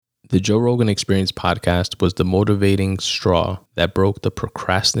The Joe Rogan Experience podcast was the motivating straw that broke the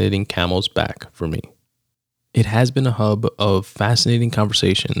procrastinating camel's back for me. It has been a hub of fascinating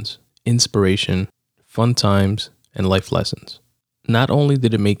conversations, inspiration, fun times, and life lessons. Not only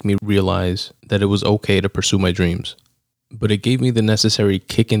did it make me realize that it was okay to pursue my dreams, but it gave me the necessary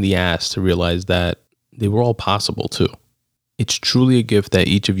kick in the ass to realize that they were all possible too. It's truly a gift that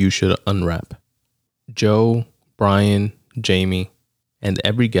each of you should unwrap. Joe, Brian, Jamie, and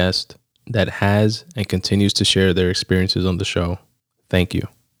every guest that has and continues to share their experiences on the show, thank you.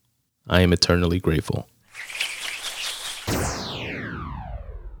 I am eternally grateful.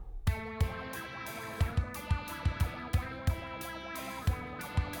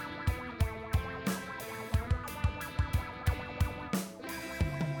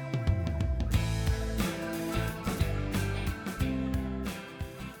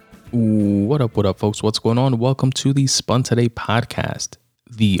 What up, folks? What's going on? Welcome to the Spun Today podcast,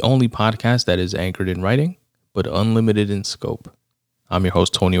 the only podcast that is anchored in writing, but unlimited in scope. I'm your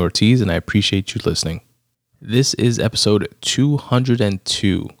host, Tony Ortiz, and I appreciate you listening. This is episode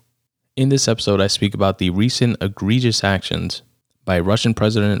 202. In this episode, I speak about the recent egregious actions by Russian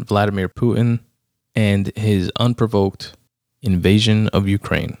President Vladimir Putin and his unprovoked invasion of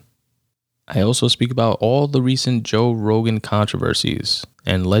Ukraine. I also speak about all the recent Joe Rogan controversies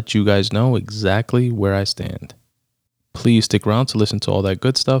and let you guys know exactly where I stand. Please stick around to listen to all that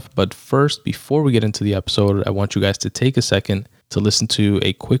good stuff. But first, before we get into the episode, I want you guys to take a second to listen to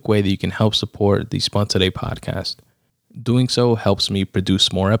a quick way that you can help support the Spun Today podcast. Doing so helps me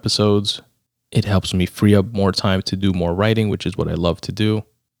produce more episodes. It helps me free up more time to do more writing, which is what I love to do,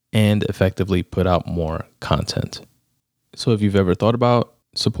 and effectively put out more content. So if you've ever thought about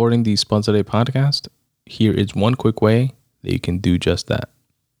supporting the Spun Today podcast, here is one quick way that you can do just that.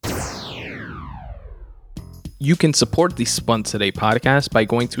 You can support the Spun Today podcast by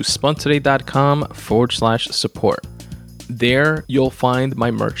going to spuntoday.com/support. There you'll find my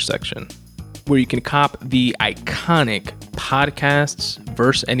merch section where you can cop the iconic Podcasts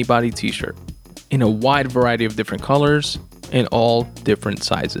vs. Anybody t-shirt in a wide variety of different colors and all different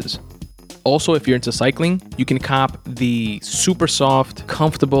sizes. Also, if you're into cycling, you can cop the super soft,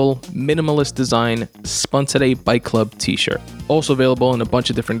 comfortable, minimalist design Spun Today Bike Club t-shirt. Also available in a bunch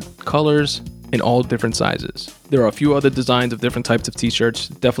of different colors in all different sizes. There are a few other designs of different types of t-shirts.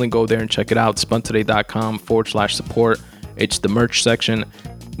 Definitely go there and check it out. spuntoday.com/support. It's the merch section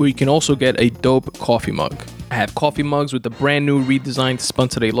where you can also get a dope coffee mug. I have coffee mugs with the brand new redesigned Spun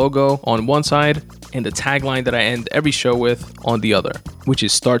Today logo on one side and the tagline that I end every show with on the other, which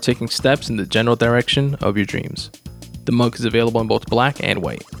is start taking steps in the general direction of your dreams. The mug is available in both black and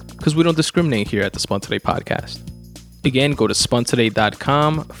white because we don't discriminate here at the Spun Today podcast. Again, go to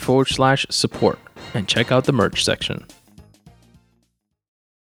spuntoday.com/support and check out the merch section.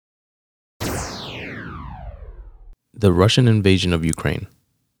 The Russian invasion of Ukraine.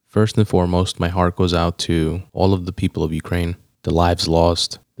 First and foremost, my heart goes out to all of the people of Ukraine, the lives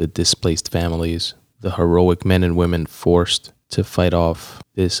lost, the displaced families, the heroic men and women forced to fight off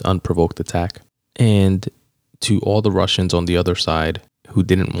this unprovoked attack, and to all the Russians on the other side who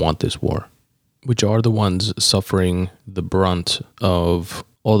didn't want this war, which are the ones suffering the brunt of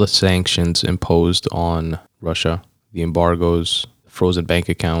all the sanctions imposed on Russia, the embargoes, frozen bank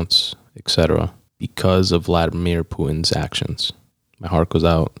accounts, etc., because of Vladimir Putin's actions. My heart goes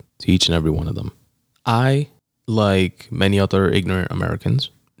out to each and every one of them. I, like many other ignorant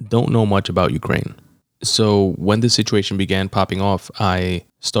Americans, don't know much about Ukraine. So when this situation began popping off, I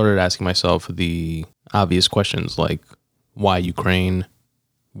started asking myself the obvious questions like, why Ukraine?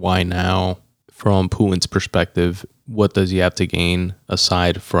 Why now? From Putin's perspective, what does he have to gain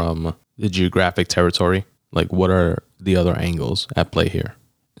aside from the geographic territory? Like, what are the other angles at play here?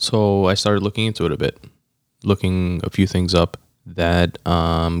 So I started looking into it a bit, looking a few things up that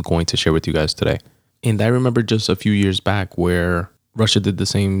I'm going to share with you guys today. And I remember just a few years back where Russia did the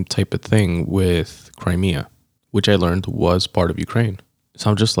same type of thing with Crimea, which I learned was part of Ukraine. So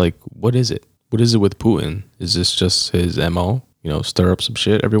I'm just like, what is it? What is it with Putin? Is this just his MO? Stir up some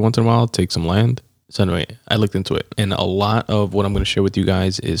shit every once in a while, take some land? So anyway, I looked into it. And a lot of what I'm going to share with you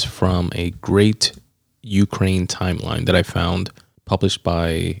guys is from a great Ukraine timeline that I found published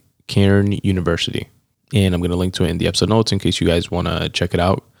by Cairn University. And I'm going to link to it in the episode notes in case you guys want to check it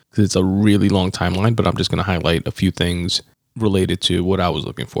out, because it's a really long timeline, but I'm just going to highlight a few things related to what I was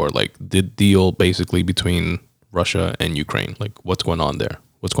looking for, like the deal basically between Russia and Ukraine. Like, what's going on there?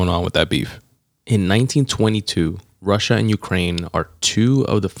 What's going on with that beef? In 1922, Russia and Ukraine are two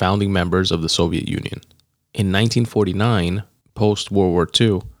of the founding members of the Soviet Union. In 1949, post-World War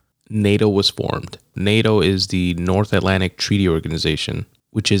II, NATO was formed. NATO is the North Atlantic Treaty Organization,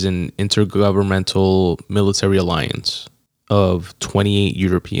 which is an intergovernmental military alliance of 28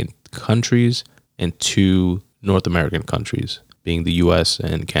 European countries and 2 North American countries, being the US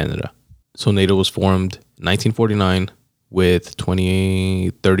and Canada. So NATO was formed in 1949 with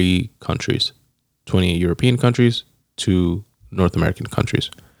 30 countries, 28 European countries, 2 North American countries.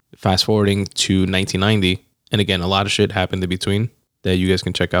 Fast forwarding to 1990, and again, a lot of shit happened in between that you guys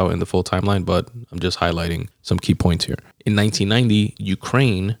can check out in the full timeline, but I'm just highlighting some key points here. In 1990,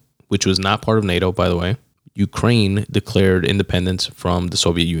 Ukraine, which was not part of NATO, by the way, Ukraine declared independence from the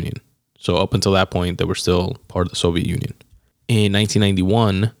Soviet Union. So up until that point, they were still part of the Soviet Union. In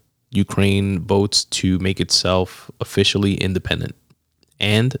 1991, Ukraine votes to make itself officially independent,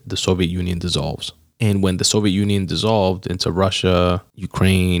 and the Soviet Union dissolves. And when the Soviet Union dissolved into Russia,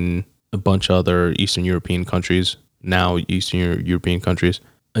 Ukraine, a bunch of other Eastern European countries, now Eastern European countries,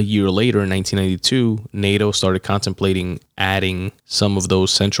 a year later in 1992, NATO started contemplating adding some of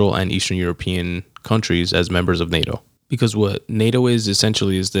those Central and Eastern European countries as members of NATO. Because what NATO is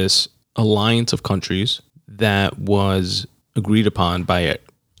essentially is this alliance of countries that was agreed upon by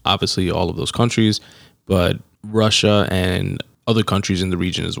obviously all of those countries, but Russia and other countries in the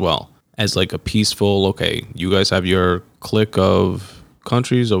region as well, as like a peaceful, okay, you guys have your clique of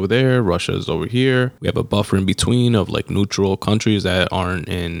countries over there, Russia's over here. We have a buffer in between of like neutral countries that aren't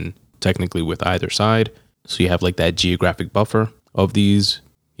in technically with either side. So you have like that geographic buffer of these,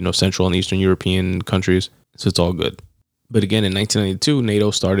 Central and Eastern European countries. So it's all good. But again, in 1992,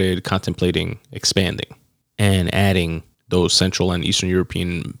 NATO started contemplating expanding and adding those Central and Eastern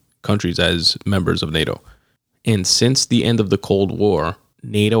European countries as members of NATO. And since the end of the Cold War,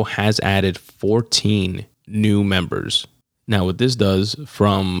 NATO has added 14 new members. Now, what this does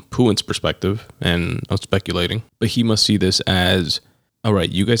from Putin's perspective, and I'm speculating, but he must see this as, all right,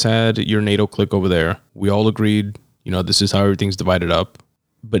 you guys had your NATO clique over there. We all agreed, this is how everything's divided up.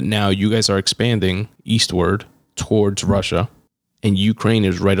 But now you guys are expanding eastward towards Russia, and Ukraine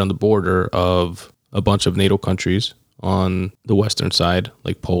is right on the border of a bunch of NATO countries on the western side,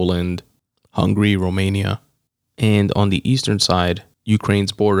 like Poland, Hungary, Romania. And on the eastern side,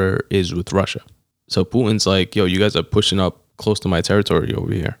 Ukraine's border is with Russia. So Putin's like, yo, you guys are pushing up close to my territory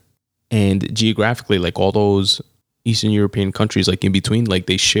over here. And geographically, like all those Eastern European countries, like in between, like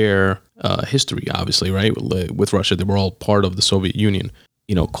they share history, obviously, right? With Russia, they were all part of the Soviet Union,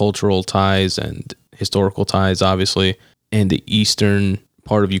 cultural ties and historical ties, obviously. And the eastern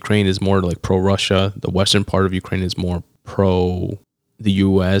part of Ukraine is more like pro-Russia. The western part of Ukraine is more pro the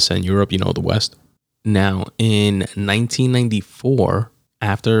US and Europe, the West. Now, in 1994,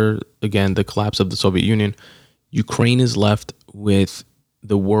 after, again, the collapse of the Soviet Union, Ukraine is left with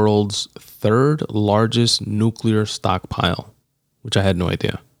the world's 3rd largest nuclear stockpile, which I had no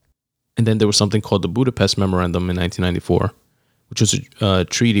idea. And then there was something called the Budapest Memorandum in 1994, which was a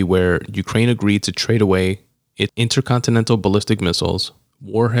treaty where Ukraine agreed to trade away its intercontinental ballistic missiles,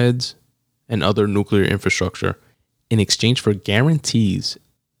 warheads, and other nuclear infrastructure in exchange for guarantees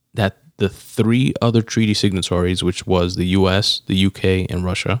that the 3 other treaty signatories, which was the US, the UK, and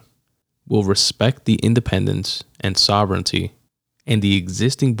Russia, will respect the independence and sovereignty and the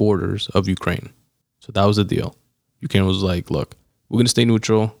existing borders of Ukraine. So that was the deal. Ukraine was like, look, we're going to stay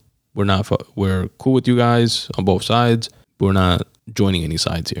neutral. We're cool with you guys on both sides, but we're not joining any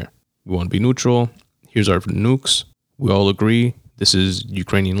sides here. We want to be neutral. Here's our nukes. We all agree this is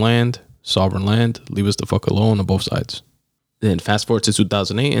Ukrainian land, sovereign land. Leave us the fuck alone on both sides. Then fast forward to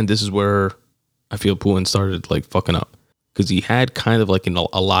 2008, and this is where I feel Putin started like fucking up, because he had kind of like a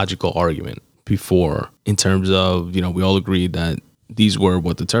logical argument before in terms of, we all agreed that these were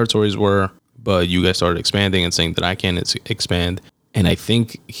what the territories were, but you guys started expanding and saying that I can't expand. And I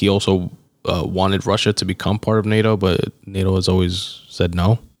think he also wanted Russia to become part of NATO, but NATO has always said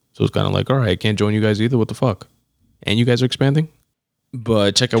no. So it's kind of like, all right, I can't join you guys either. What the fuck? And you guys are expanding?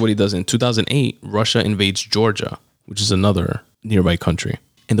 But check out what he does. In 2008, Russia invades Georgia, which is another nearby country.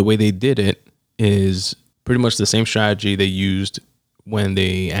 And the way they did it is pretty much the same strategy they used when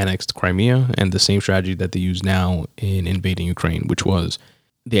they annexed Crimea, and the same strategy that they use now in invading Ukraine, which was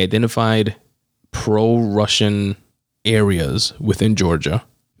they identified pro-Russian areas within Georgia,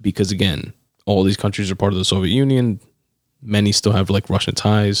 because again, all these countries are part of the Soviet Union. Many still have like Russian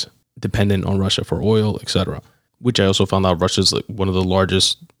ties, dependent on Russia for oil, etc. Which I also found out Russia's like one of the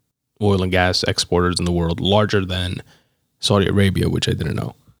largest oil and gas exporters in the world, larger than Saudi Arabia, which I didn't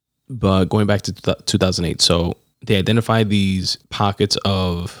know. But going back to 2008, so they identified these pockets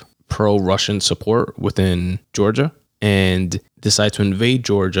of pro-Russian support within Georgia and decide to invade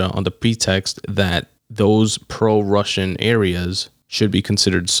Georgia on the pretext that those pro-Russian areas should be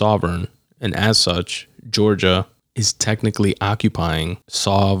considered sovereign. And as such, Georgia is technically occupying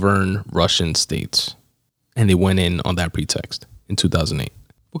sovereign Russian states. And they went in on that pretext in 2008.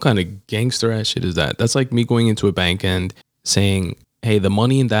 What kind of gangster ass shit is that? That's like me going into a bank and saying, hey, the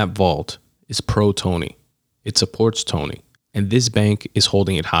money in that vault is pro Tony. It supports Tony. And this bank is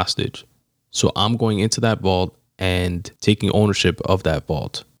holding it hostage. So I'm going into that vault and taking ownership of that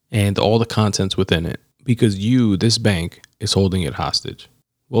vault and all the contents within it because you, this bank, is holding it hostage.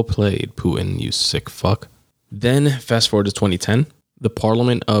 Well played, Putin, you sick fuck. Then fast forward to 2010, the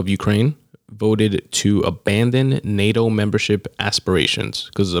Parliament of Ukraine voted to abandon NATO membership aspirations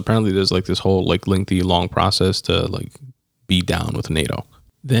because apparently there's like this whole like lengthy long process to like be down with NATO.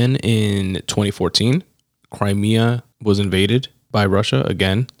 Then in 2014, Crimea was invaded by Russia.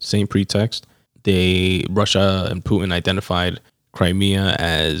 Again, same pretext. Russia and Putin identified Crimea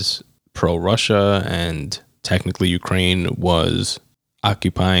as pro-Russia, and technically Ukraine was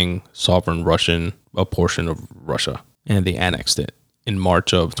occupying sovereign Russian, a portion of Russia, and they annexed it in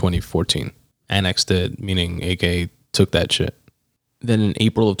March of 2014. Annexed it, meaning aka took that shit. Then in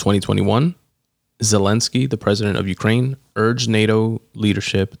April of 2021, Zelensky, the president of Ukraine, urged NATO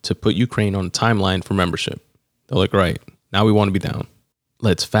leadership to put Ukraine on a timeline for membership. They're like, right, now we want to be down.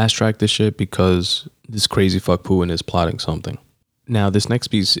 Let's fast track this shit because this crazy fuck Putin is plotting something. Now, this next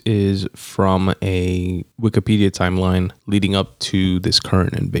piece is from a Wikipedia timeline leading up to this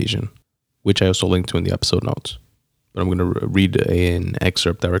current invasion, which I also linked to in the episode notes. But I'm going to read an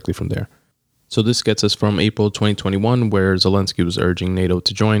excerpt directly from there. So this gets us from April 2021, where Zelensky was urging NATO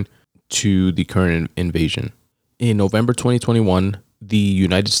to join, to the current invasion. In November 2021, the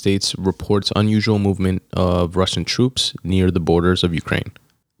United States reports unusual movement of Russian troops near the borders of Ukraine.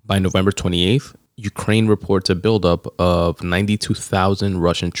 By November 28th, Ukraine reports a buildup of 92,000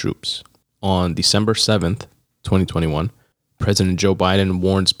 Russian troops. On December 7th, 2021, President Joe Biden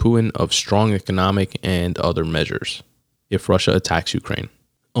warns Putin of strong economic and other measures if Russia attacks Ukraine.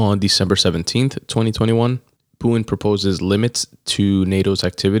 On December 17th, 2021, Putin proposes limits to NATO's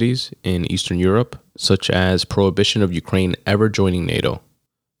activities in Eastern Europe, such as prohibition of Ukraine ever joining NATO,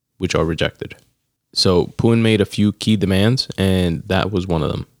 which are rejected. So Putin made a few key demands, and that was one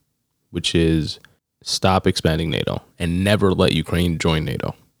of them, which is stop expanding NATO and never let Ukraine join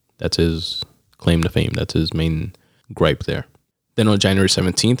NATO. That's his claim to fame. That's his main gripe there. Then on January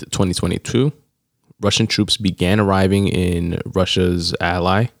 17th, 2022, Russian troops began arriving in Russia's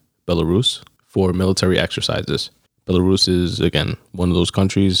ally, Belarus, for military exercises. Belarus is, again, one of those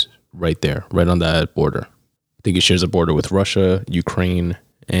countries right there, right on that border. I think it shares a border with Russia, Ukraine,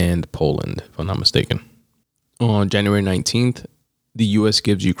 and Poland, if I'm not mistaken. On January 19th, the U.S.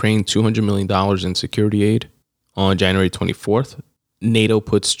 gives Ukraine $200 million in security aid. On January 24th, NATO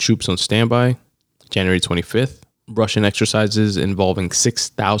puts troops on standby. January 25th, Russian exercises involving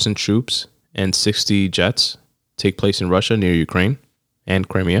 6,000 troops and 60 jets take place in Russia near Ukraine and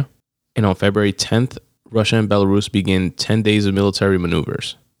Crimea. And on February 10th, Russia and Belarus begin 10 days of military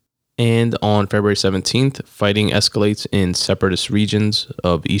maneuvers. And on February 17th, fighting escalates in separatist regions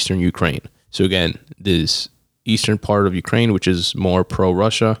of eastern Ukraine. So again, this eastern part of Ukraine, which is more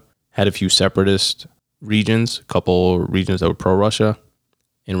pro-Russia, had a few separatist regions, a couple regions that were pro-Russia.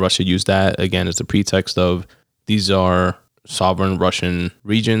 And Russia used that, again, as the pretext of these are sovereign Russian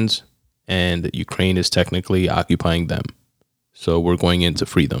regions, and Ukraine is technically occupying them. So we're going in to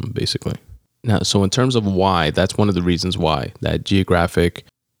free them, basically. Now, so in terms of why, that's one of the reasons why, that geographic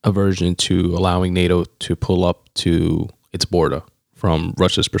aversion to allowing NATO to pull up to its border from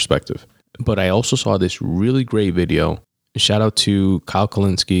Russia's perspective. But I also saw this really great video. Shout out to Kyle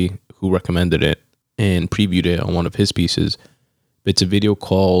Kalinske, who recommended it and previewed it on one of his pieces. It's a video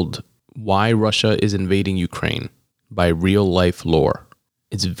called Why Russia is Invading Ukraine by Real Life Lore.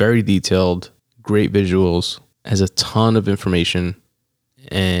 It's very detailed, great visuals, has a ton of information,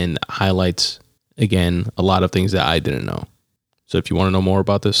 and highlights, again, a lot of things that I didn't know. So if you want to know more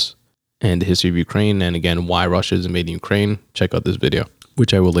about this and the history of Ukraine, and again, why Russia is invading Ukraine, check out this video,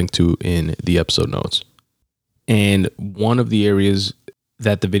 which I will link to in the episode notes. And one of the areas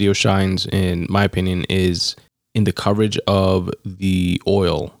that the video shines, in my opinion, is in the coverage of the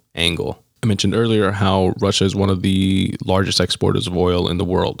oil angle. I mentioned earlier how Russia is one of the largest exporters of oil in the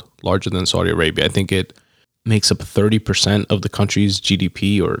world, larger than Saudi Arabia. I think it makes up 30% of the country's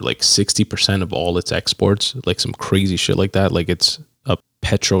GDP, or like 60% of all its exports, like some crazy shit like that. Like it's a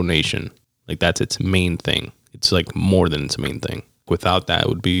petro nation. Like that's its main thing. It's like more than its main thing. Without that, it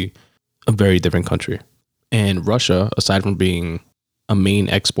would be a very different country. And Russia, aside from being a main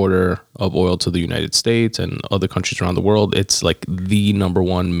exporter of oil to the United States and other countries around the world, it's like the number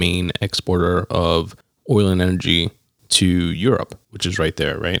one main exporter of oil and energy to Europe, which is right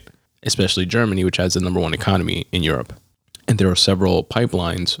there, right? especially Germany, which has the number one economy in Europe. And there are several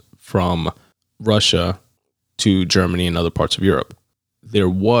pipelines from Russia to Germany and other parts of Europe. There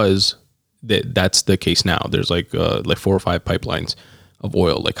was that's the case now. There's like 4 or 5 pipelines of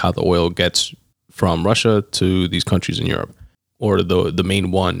oil, like how the oil gets from Russia to these countries in Europe, or the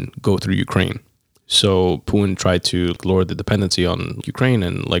main one go through Ukraine. So Putin tried to lower the dependency on Ukraine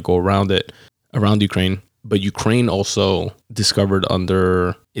and like go around Ukraine. But Ukraine also discovered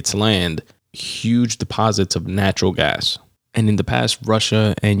under its land huge deposits of natural gas. And in the past,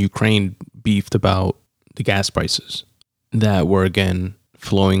 Russia and Ukraine beefed about the gas prices that were again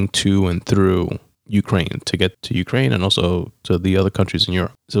flowing to and through Ukraine to get to Ukraine and also to the other countries in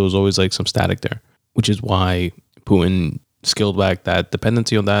Europe. So it was always like some static there, which is why Putin scaled back that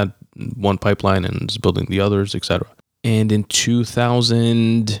dependency on that one pipeline and is building the others, etc. And in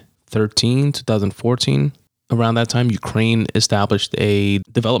 2013, 2014, around that time, Ukraine established a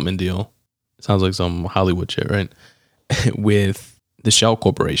development deal. Sounds like some Hollywood shit, right? With the Shell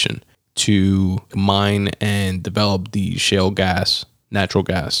Corporation to mine and develop the shale gas, natural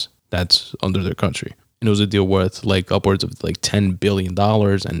gas that's under their country. And it was a deal worth like upwards of like $10 billion.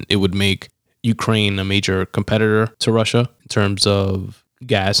 And it would make Ukraine a major competitor to Russia in terms of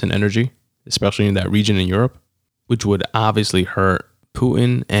gas and energy, especially in that region in Europe, which would obviously hurt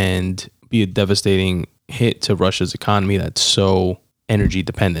Putin and be a devastating hit to Russia's economy that's so energy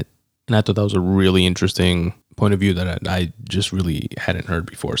dependent. And I thought that was a really interesting point of view that I just really hadn't heard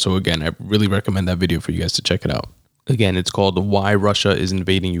before. So again, I really recommend that video for you guys to check it out. Again, it's called Why Russia is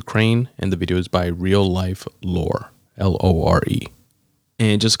Invading Ukraine, and the video is by Real Life Lore, Lore.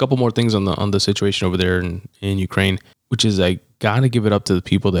 And just a couple more things on the situation over there in Ukraine, which is I gotta give it up to the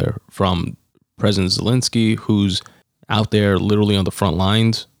people there, from President Zelensky, who's out there literally on the front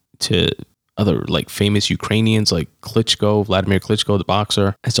lines, to other like famous Ukrainians like Klitschko, Vladimir Klitschko, the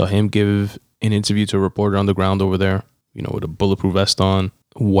boxer. I saw him give an interview to a reporter on the ground over there, you know, with a bulletproof vest on,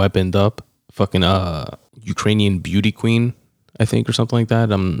 weaponed up, fucking Ukrainian beauty queen, I think, or something like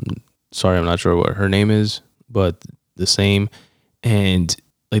that. I'm sorry, I'm not sure what her name is, but the same. And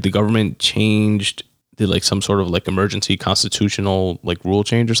like the government did like some sort of like emergency constitutional like rule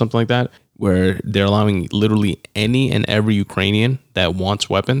change or something like that, where they're allowing literally any and every Ukrainian that wants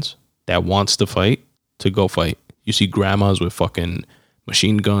weapons, that wants to fight, to go fight. You see grandmas with fucking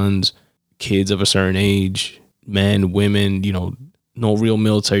machine guns, kids of a certain age, men, women, you know, no real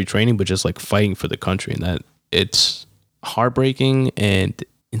military training, but just like fighting for the country. And that it's heartbreaking and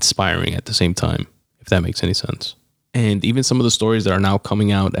inspiring at the same time, if that makes any sense. And even some of the stories that are now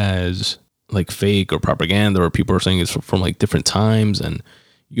coming out as like fake or propaganda, or people are saying it's from like different times, and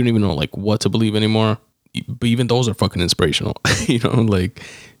you don't even know like what to believe anymore. But even those are fucking inspirational, you know, like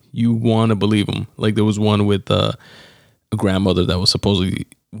you want to believe them. Like there was one with a grandmother that was supposedly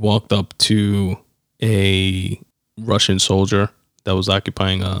walked up to a Russian soldier that was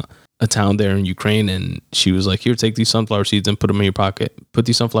occupying a town there in Ukraine, and she was like, "Here, take these sunflower seeds and put them in your pocket. Put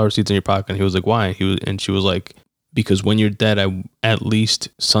these sunflower seeds in your pocket." And he was like, "Why?" And she was like, "Because when you're dead, at least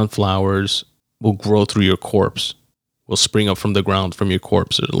sunflowers will grow through your corpse, will spring up from the ground from your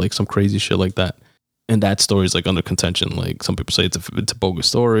corpse," or like some crazy shit like that. And that story is like under contention. Like some people say it's a bogus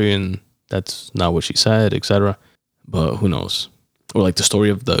story, and that's not what she said, etc. But who knows? Or like the story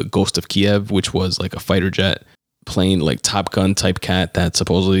of the Ghost of Kiev, which was like a fighter jet plane, like Top Gun type cat, that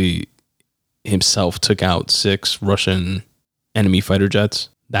supposedly himself took out 6 Russian enemy fighter jets.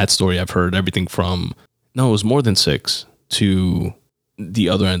 That story I've heard everything from, no, it was more than 6, to the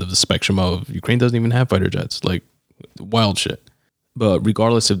other end of the spectrum of Ukraine doesn't even have fighter jets. Like wild shit. But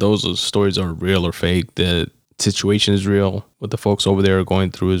regardless if those stories are real or fake, the situation is real. What the folks over there are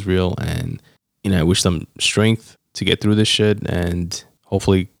going through is real. And, you know, I wish them strength to get through this shit, and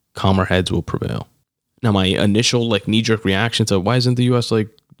hopefully calmer heads will prevail. Now, my initial like knee-jerk reaction to why isn't the US like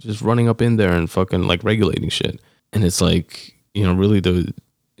just running up in there and fucking like regulating shit? And it's like, you know, really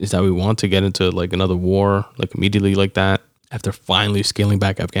is that we want to get into like another war like immediately like that after finally scaling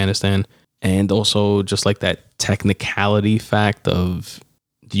back Afghanistan? And also just like that technicality fact of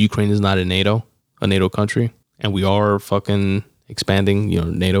the Ukraine is not a NATO country, and we are fucking expanding, you know,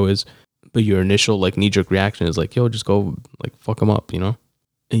 NATO is. But your initial like knee-jerk reaction is like, yo, just go like fuck them up, you know?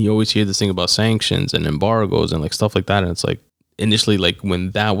 And you always hear this thing about sanctions and embargoes and like stuff like that. And it's like initially, like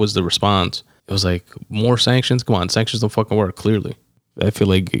when that was the response, it was like, more sanctions? Come on, sanctions don't fucking work, clearly. I feel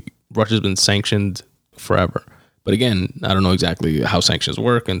like Russia's been sanctioned forever. But again, I don't know exactly how sanctions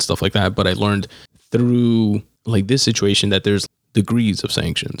work and stuff like that. But I learned through like this situation that there's degrees of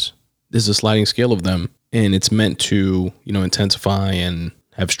sanctions. There's a sliding scale of them, and it's meant to, you know, intensify and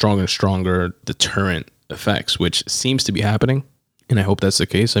have stronger and stronger deterrent effects, which seems to be happening. And I hope that's the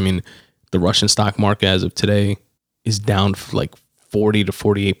case. I mean, the Russian stock market as of today is down like 40 to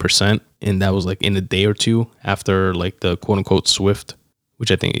 48%. And that was like in a day or two after like the quote unquote SWIFT, which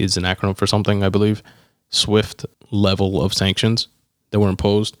I think is an acronym for something, I believe, SWIFT level of sanctions that were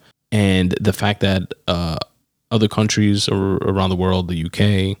imposed. And the fact that other countries around the world, the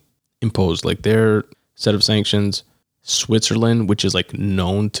UK, imposed like their set of sanctions. Switzerland, which is like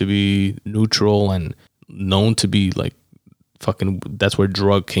known to be neutral and known to be like fucking, that's where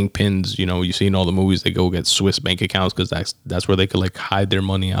drug kingpins, you know, you see in all the movies, they go get Swiss bank accounts because that's where they could like hide their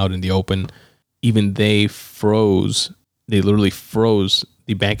money out in the open. Even they literally froze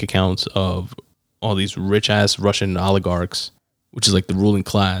the bank accounts of all these rich ass Russian oligarchs, which is like the ruling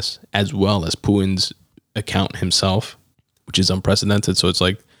class, as well as Putin's account himself, which is unprecedented. So it's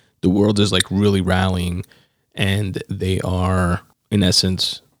like the world is like really rallying, and they are in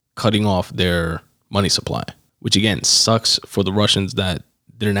essence cutting off their money supply, which again sucks for the Russians that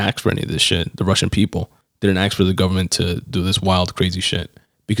didn't ask for any of this shit. The Russian people didn't ask for the government to do this wild, crazy shit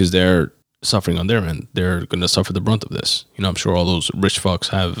because they're suffering on their end. They're going to suffer the brunt of this. You know, I'm sure all those rich fucks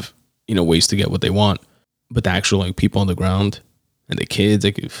have, you know, ways to get what they want, but the actual like people on the ground and the kids,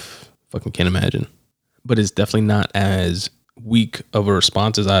 I fucking can't imagine. But it's definitely not as weak of a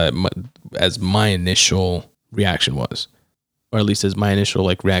response as my initial reaction was, or at least as my initial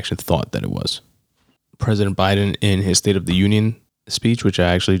like reaction thought that it was. President Biden in his State of the Union speech, which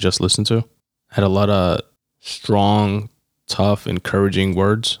I actually just listened to, had a lot of strong, tough, encouraging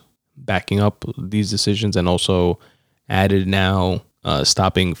words backing up these decisions, and also added now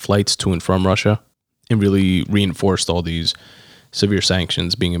stopping flights to and from Russia, and really reinforced all these severe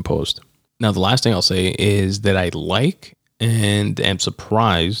sanctions being imposed. Now, the last thing I'll say is that I like and am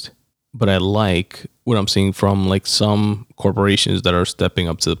surprised, but I like what I'm seeing from like some corporations that are stepping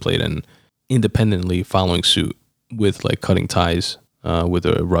up to the plate and independently following suit with like cutting ties with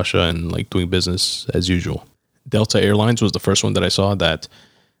Russia and like doing business as usual. Delta Airlines was the first one that I saw that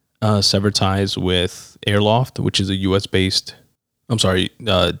severed ties with Airloft, which is a US-based,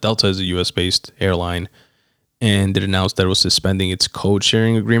 Delta is a US-based airline, and it announced that it was suspending its code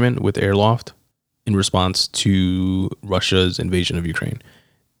sharing agreement with Airloft in response to Russia's invasion of Ukraine.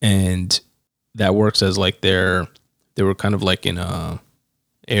 And that works as like they were kind of like in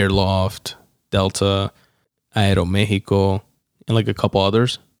Airloft, Delta, Aeromexico, and like a couple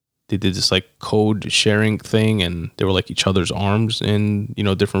others. They did this like code sharing thing, and they were like each other's arms in, you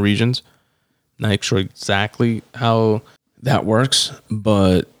know, different regions. Not sure exactly how that works,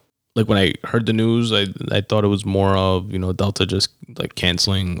 but like when I heard the news, I thought it was more of, you know, Delta just like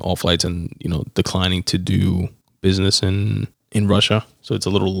canceling all flights and, you know, declining to do business in Russia. So it's a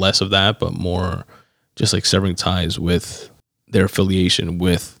little less of that, but more just like severing ties with their affiliation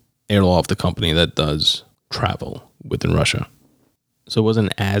with Airloft, the company that does travel within Russia. So it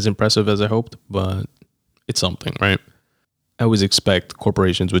wasn't as impressive as I hoped, but it's something, right? I always expect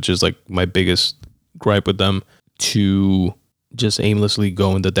corporations, which is like my biggest gripe with them, to just aimlessly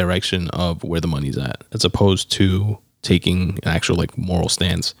go in the direction of where the money's at, as opposed to taking an actual like moral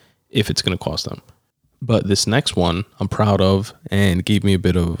stance if it's going to cost them. But this next one I'm proud of and gave me a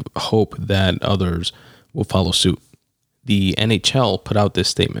bit of hope that others will follow suit. The NHL put out this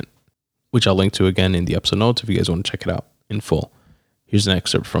statement, which I'll link to again in the episode notes if you guys want to check it out in full. Here's an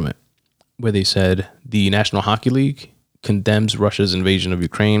excerpt from it, where they said, the National Hockey League condemns Russia's invasion of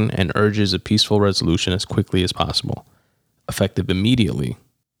Ukraine and urges a peaceful resolution as quickly as possible. Effective immediately,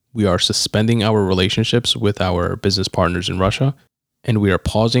 we are suspending our relationships with our business partners in Russia, and we are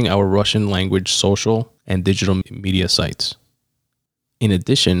pausing our Russian language social and digital media sites. In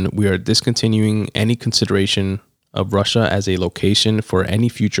addition, we are discontinuing any consideration of Russia as a location for any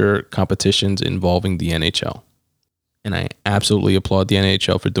future competitions involving the NHL. And I absolutely applaud the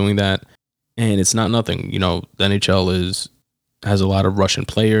NHL for doing that. And it's not nothing. You know, the NHL has a lot of Russian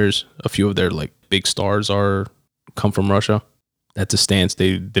players. A few of their like big stars come from Russia. That's a stance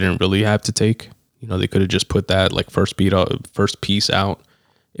they didn't really have to take. You know, they could have just put that like first piece out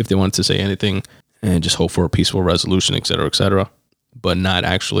if they wanted to say anything and just hope for a peaceful resolution, et cetera, but not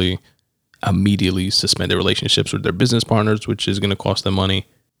actually immediately suspend their relationships with their business partners, which is going to cost them money,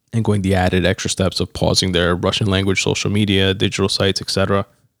 and going the added extra steps of pausing their Russian language, social media, digital sites, etc.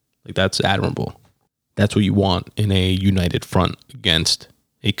 Like, that's admirable. That's what you want in a united front against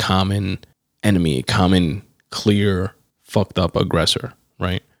a common enemy, a common, clear, fucked up aggressor,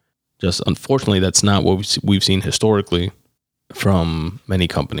 right? Just unfortunately, that's not what we've seen historically from many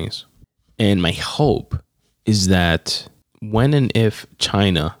companies. And my hope is that when and if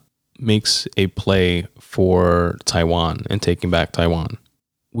China makes a play for Taiwan and taking back Taiwan,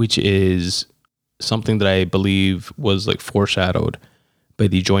 which is something that I believe was like foreshadowed by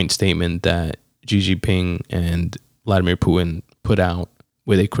the joint statement that Xi Jinping and Vladimir Putin put out,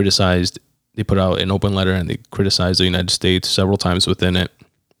 where they put out an open letter and they criticized the United States several times within it,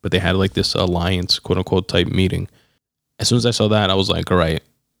 but they had like this alliance, quote unquote, type meeting. As soon as I saw that, I was like, all right,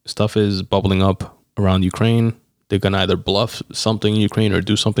 stuff is bubbling up around Ukraine. They're going to either bluff something in Ukraine or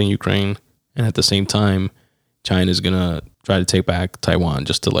do something in Ukraine. And at the same time, China is going to try to take back Taiwan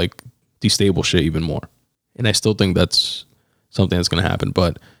just to like destabilize shit even more. And I still think that's something that's going to happen.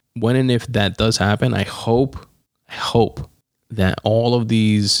 But when and if that does happen, I hope that all of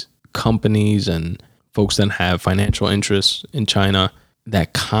these companies and folks that have financial interests in China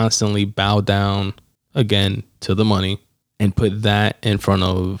that constantly bow down again to the money and put that in front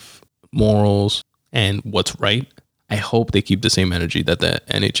of morals and what's right, I hope they keep the same energy that the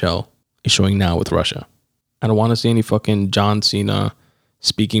NHL is showing now with Russia. I don't want to see any fucking John Cena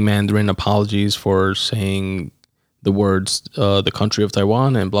speaking Mandarin apologies for saying the words, the country of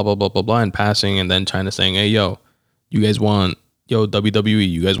Taiwan and blah, blah, blah, blah, blah, and passing, and then China saying, hey, yo, you guys want, WWE,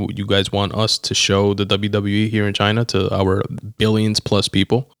 you guys want us to show the WWE here in China to our billions plus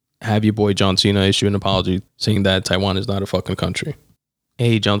people? Have your boy John Cena issue an apology saying that Taiwan is not a fucking country.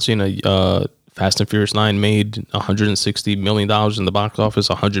 Hey, John Cena, Fast and Furious 9 made $160 million in the box office,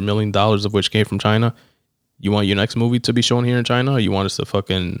 $100 million of which came from China. You want your next movie to be shown here in China, or you want us to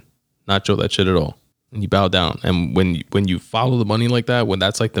fucking not show that shit at all? And you bow down. And when you follow the money like that, when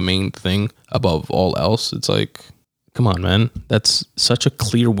that's like the main thing above all else, it's like, come on, man. That's such a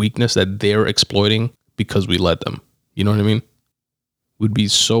clear weakness that they're exploiting because we let them. You know what I mean? We'd be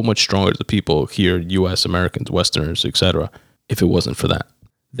so much stronger as the people here, U.S., Americans, Westerners, etc., if it wasn't for that.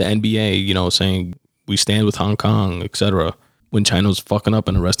 The NBA, saying we stand with Hong Kong, etc., when China was fucking up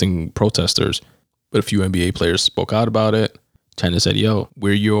and arresting protesters. But a few NBA players spoke out about it. China said, yo,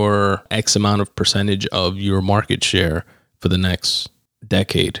 we're your X amount of percentage of your market share for the next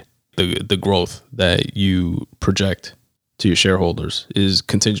decade. The growth that you project to your shareholders is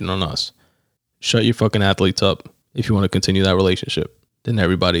contingent on us. Shut your fucking athletes up if you want to continue that relationship. Then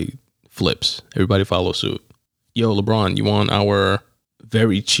everybody flips. Everybody follows suit. Yo, LeBron, you want our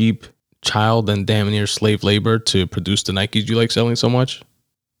very cheap child and damn near slave labor to produce the Nikes you like selling so much?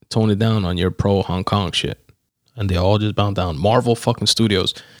 Tone it down on your pro Hong Kong shit. And they all just bound down. Marvel fucking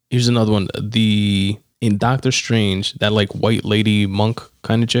Studios. Here's another one. In Doctor Strange, that like white lady monk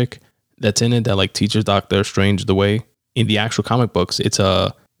kind of chick that's in it that like teaches Doctor Strange the way. In the actual comic books, it's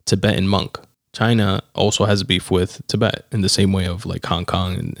a Tibetan monk. China also has a beef with Tibet in the same way of like Hong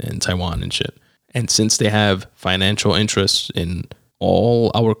Kong and Taiwan and shit. And since they have financial interests in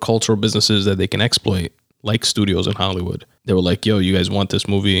all our cultural businesses that they can exploit, like studios in Hollywood, they were like, yo, you guys want this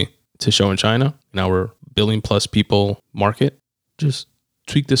movie to show in China, in our billion plus people market? Just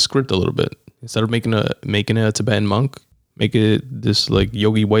tweak the script a little bit. Instead of making it a Tibetan monk, make it this like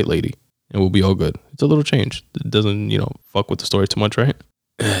yogi white lady, and we'll be all good. It's a little change. It doesn't, fuck with the story too much, right?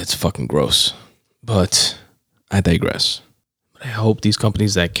 It's fucking gross. But I digress. But I hope these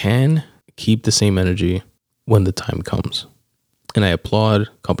companies that can keep the same energy when the time comes. And I applaud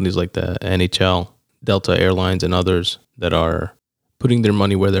companies like the NHL, Delta Airlines, and others that are putting their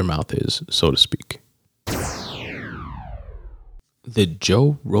money where their mouth is, so to speak. The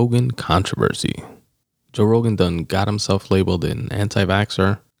Joe Rogan controversy. Joe Rogan done got himself labeled an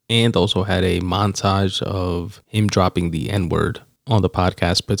anti-vaxxer and also had a montage of him dropping the N-word on the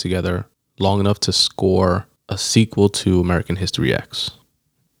podcast put together long enough to score a sequel to American History X.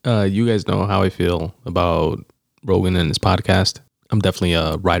 You guys know how I feel about Rogan and his podcast. I'm definitely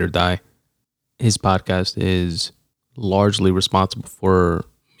a ride or die. His podcast is largely responsible for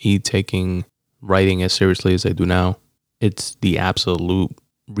me taking writing as seriously as I do now. It's the absolute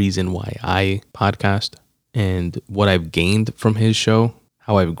reason why I podcast, and what I've gained from his show,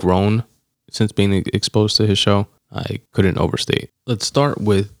 how I've grown since being exposed to his show, I couldn't overstate. Let's start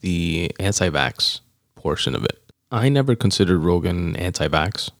with the anti-vax portion of it. I never considered Rogan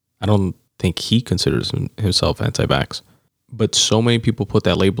anti-vax. I don't think he considers himself anti-vax. But so many people put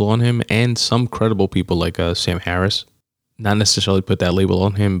that label on him, and some credible people like Sam Harris, not necessarily put that label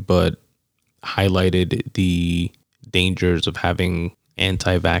on him, but highlighted the dangers of having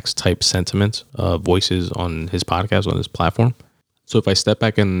anti-vax type sentiments, voices on his podcast, on his platform. So if I step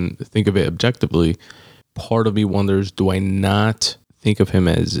back and think of it objectively, part of me wonders, do I not think of him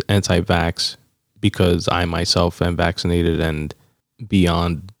as anti-vax because I myself am vaccinated, and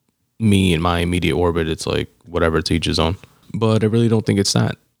beyond me and my immediate orbit, it's like whatever, to each his own. But I really don't think it's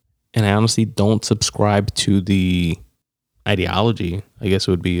that. And I honestly don't subscribe to the ideology, I guess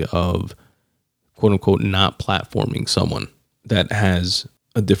it would be, of quote unquote not platforming someone that has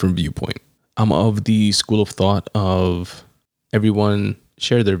a different viewpoint. I'm of the school of thought of everyone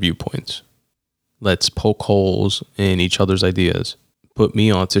share their viewpoints. Let's poke holes in each other's ideas. Put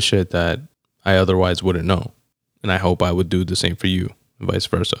me onto shit that I otherwise wouldn't know. And I hope I would do the same for you, and vice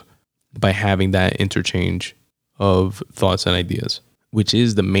versa, by having that interchange of thoughts and ideas, which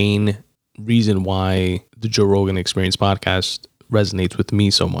is the main reason why the Joe Rogan Experience podcast resonates with me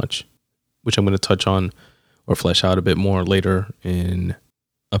so much, which I'm going to touch on or flesh out a bit more later in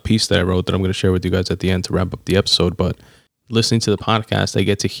a piece that I wrote that I'm going to share with you guys at the end to wrap up the episode. But listening to the podcast, I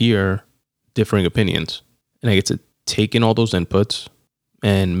get to hear differing opinions and I get to take in all those inputs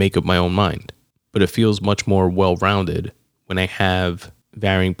and make up my own mind. But it feels much more well-rounded when I have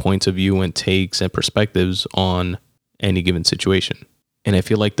varying points of view and takes and perspectives on any given situation. And I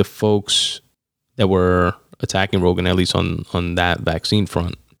feel like the folks that were attacking Rogan, at least on that vaccine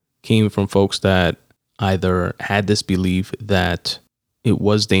front, came from folks that either had this belief that it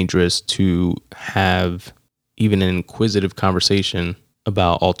was dangerous to have even an inquisitive conversation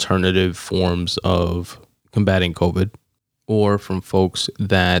about alternative forms of combating COVID, or from folks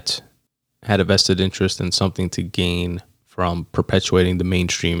that had a vested interest in something to gain from perpetuating the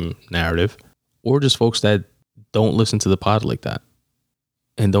mainstream narrative, or just folks that don't listen to the pod like that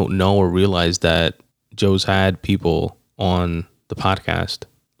and don't know or realize that Joe's had people on the podcast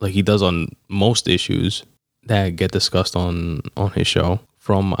like he does on most issues that get discussed on his show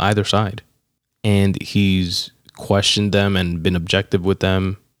from either side. And he's questioned them and been objective with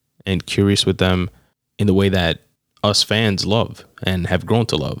them and curious with them in the way that us fans love and have grown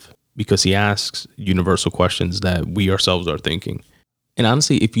to love, because he asks universal questions that we ourselves are thinking. And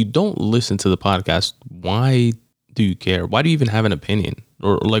honestly, if you don't listen to the podcast, why do you care? Why do you even have an opinion?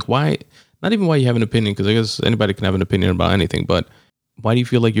 Or like, why, not even why you have an opinion, because I guess anybody can have an opinion about anything, but why do you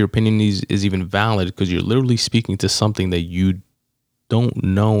feel like your opinion is even valid? Because you're literally speaking to something that you don't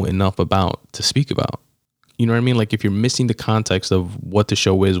know enough about to speak about. You know what I mean? Like, if you're missing the context of what the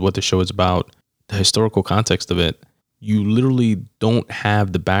show is, what the show is about, the historical context of it, you literally don't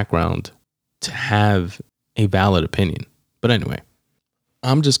have the background to have a valid opinion. But anyway,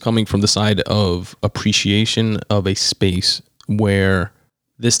 I'm just coming from the side of appreciation of a space where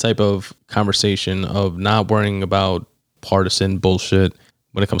this type of conversation of not worrying about partisan bullshit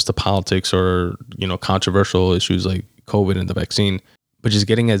when it comes to politics or, you know, controversial issues like COVID and the vaccine, but just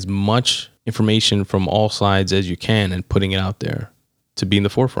getting as much information from all sides as you can and putting it out there to be in the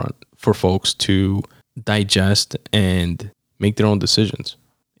forefront for folks to digest and make their own decisions.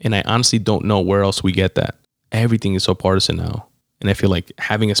 And I honestly don't know where else we get that. Everything is so partisan now. And I feel like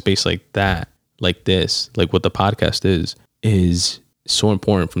having a space like that, like this, like what the podcast is so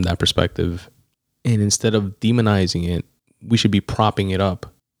important from that perspective. And instead of demonizing it, we should be propping it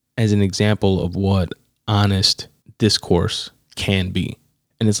up as an example of what honest discourse can be.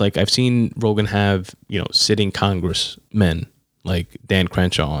 And it's like, I've seen Rogan have, you know, sitting congressmen like Dan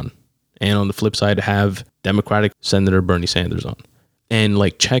Crenshaw on, and on the flip side, have Democratic Senator Bernie Sanders on, and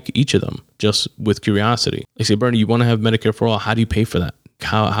like check each of them just with curiosity. They say, Bernie, you want to have Medicare for all? How do you pay for that?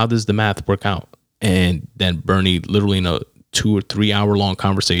 How does the math work out? And then Bernie, literally in a 2 or 3 hour long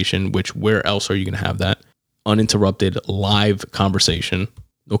conversation, which where else are you going to have that? Uninterrupted live conversation,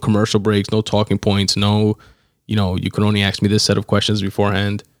 no commercial breaks, no talking points, no, you know, you can only ask me this set of questions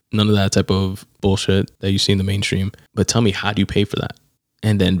beforehand. None of that type of bullshit that you see in the mainstream. But tell me, how do you pay for that?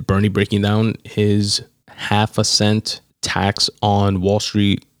 And then Bernie breaking down his 0.5 cent tax on Wall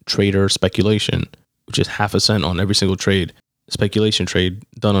Street trader speculation, which is 0.5 cent on every single trade, speculation trade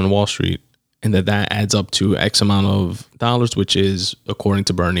done on Wall Street. And that adds up to X amount of dollars, which is, according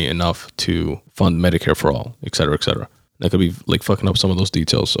to Bernie, enough to fund Medicare for all, et cetera, et cetera. That could be like fucking up some of those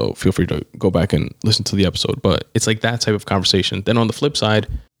details. So feel free to go back and listen to the episode. But it's like that type of conversation. Then on the flip side,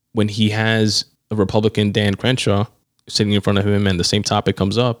 when he has a Republican, Dan Crenshaw, sitting in front of him and the same topic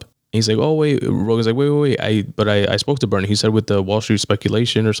comes up, he's like, oh, wait, Rogan's like, wait. I spoke to Bernie. He said with the Wall Street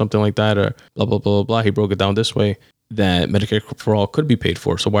speculation or something like that, or blah, blah, blah, blah. He broke it down this way, that Medicare for all could be paid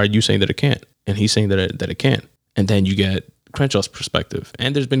for. So why are you saying that it can't? And he's saying that it can. And then you get Crenshaw's perspective.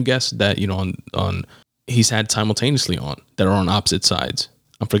 And there's been guests that, you know, on he's had simultaneously on that are on opposite sides.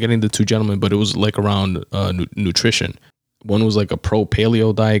 I'm forgetting the two gentlemen, but it was like around nutrition. One was like a pro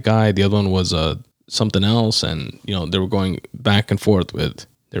paleo diet guy. The other one was something else. And, you know, they were going back and forth with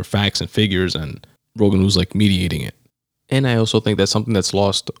their facts and figures, and Rogan was like mediating it. And I also think that's something that's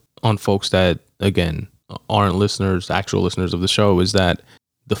lost on folks that, again, aren't listeners, actual listeners of the show, is that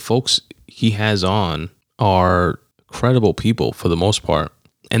the folks he has on are credible people for the most part.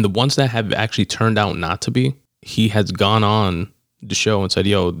 And the ones that have actually turned out not to be, he has gone on the show and said,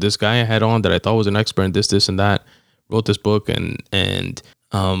 yo, this guy I had on that I thought was an expert in this and that, wrote this book, and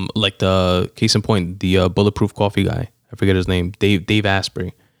Like the case in point, the bulletproof coffee guy. I forget his name, Dave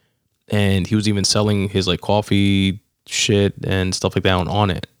Asprey, and he was even selling his like coffee shit and stuff like that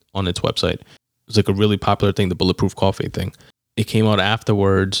on its website. It was like a really popular thing, the bulletproof coffee thing. It came out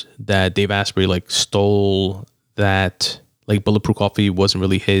afterwards that Dave Asprey like stole that, like bulletproof coffee wasn't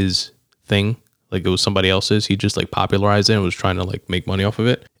really his thing. Like it was somebody else's. He just like popularized it and was trying to like make money off of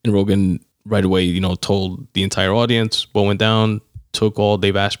it. And Rogan right away, told the entire audience what went down, took all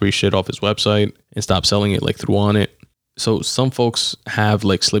Dave Asprey's shit off his website and stopped selling it, like threw on it. So some folks have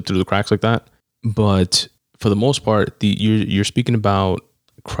like slipped through the cracks like that. But for the most part, you're speaking about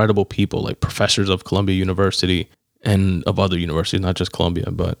credible people like professors of Columbia University and of other universities, not just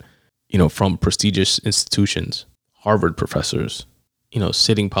Columbia, but, from prestigious institutions, Harvard professors,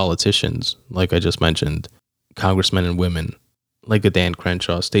 sitting politicians, like I just mentioned, congressmen and women, like a Dan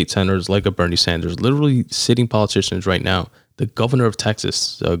Crenshaw, state senators, like a Bernie Sanders, literally sitting politicians right now. The governor of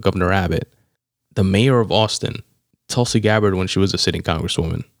Texas, Governor Abbott, the mayor of Austin, Tulsi Gabbard when she was a sitting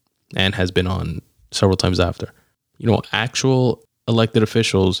congresswoman and has been on several times after. Actual elected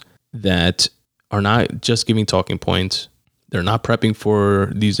officials that are not just giving talking points. They're not prepping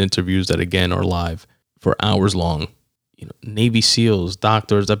for these interviews that, again, are live for hours long. Navy SEALs,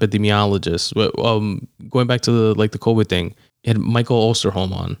 doctors, epidemiologists. Going back to the COVID thing, it had Michael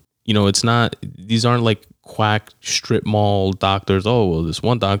Osterholm on. It's not, these aren't like quack strip mall doctors. Oh, well, this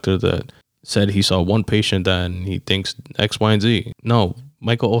one doctor that said he saw one patient and he thinks X, Y, and Z. No,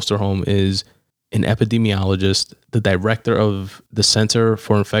 Michael Osterholm is an epidemiologist, the director of the Center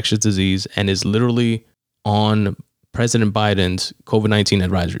for Infectious Disease, and is literally on President Biden's COVID-19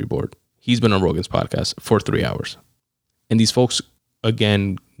 advisory board. He's been on Rogan's podcast for 3 hours. And these folks,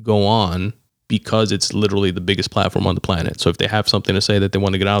 again, go on because it's literally the biggest platform on the planet. So if they have something to say that they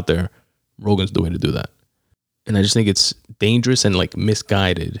want to get out there, Rogan's the way to do that. And I just think it's dangerous and like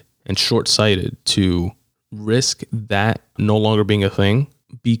misguided and short-sighted to risk that no longer being a thing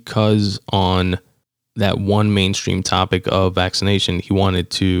because on that one mainstream topic of vaccination, he wanted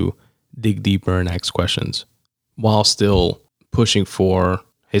to dig deeper and ask questions while still pushing for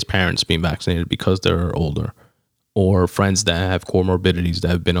his parents being vaccinated because they're older, or friends that have comorbidities that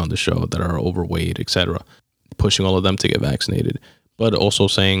have been on the show that are overweight, etc., pushing all of them to get vaccinated, but also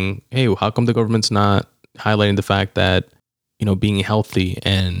saying, hey, how come the government's not highlighting the fact that, being healthy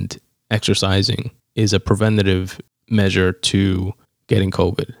and exercising is a preventative measure to getting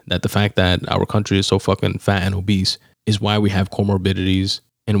COVID, that the fact that our country is so fucking fat and obese is why we have comorbidities,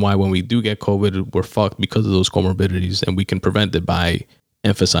 and why when we do get COVID, we're fucked because of those comorbidities, and we can prevent it by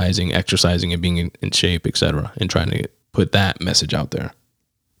emphasizing exercising and being in shape, etc., and trying to put that message out there.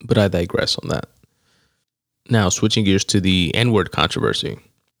 But I digress on that. Now, switching gears to the N-word controversy.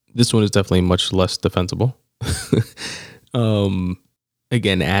 This one is definitely much less defensible.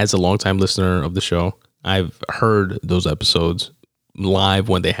 Again, as a longtime listener of the show, I've heard those episodes live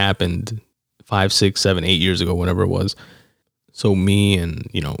when they happened 5, 6, 7, 8 years ago, whenever it was. So me and,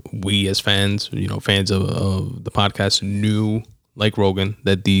 we as fans, fans of the podcast knew, like Rogan,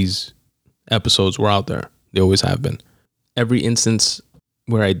 that these episodes were out there. They always have been. Every instance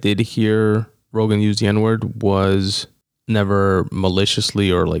where I did hear Rogan use the N-word was never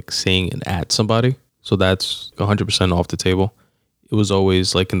maliciously or like saying it at somebody. So that's 100% off the table. It was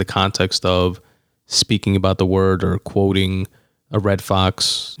always like in the context of speaking about the word or quoting a Red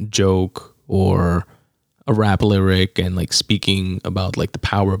Fox joke or a rap lyric and like speaking about like the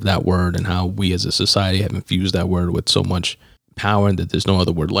power of that word and how we as a society have infused that word with so much power and that there's no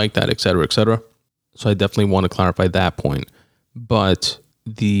other word like that, et cetera, et cetera. So I definitely want to clarify that point. But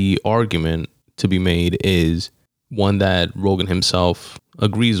the argument to be made is one that Rogan himself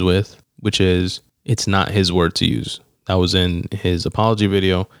agrees with, which is it's not his word to use. That was in his apology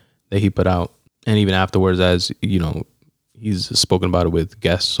video that he put out. And even afterwards, as he's spoken about it with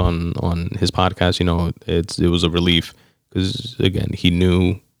guests on his podcast, it was a relief because, again, he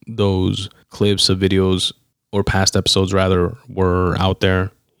knew those clips of videos or past episodes rather were out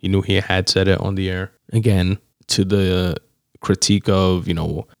there. He knew he had said it on the air. Again, to the critique of,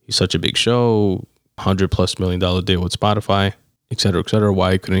 he's such a big show, $100+ million deal with Spotify, et cetera, et cetera.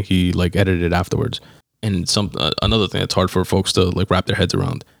 Why couldn't he like edit it afterwards? And another thing that's hard for folks to like wrap their heads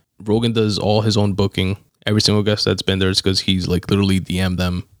around. Rogan does all his own booking. Every single guest that's been there is because he's like literally DM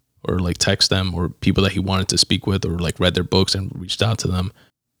them or like text them or people that he wanted to speak with or like read their books and reached out to them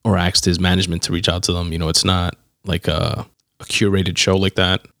or asked his management to reach out to them. It's not like a curated show like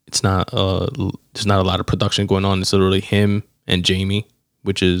that. It's not, there's not a lot of production going on. It's literally him and Jamie,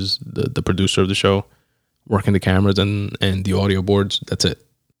 which is the producer of the show, working the cameras and the audio boards. That's it.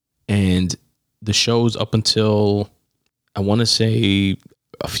 And the show's up until, I want to say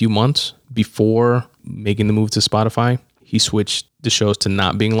a few months before making the move to Spotify, he switched the shows to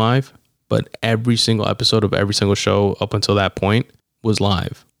not being live, but every single episode of every single show up until that point was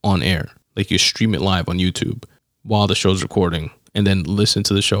live on air. Like you stream it live on YouTube while the show's recording, and then listen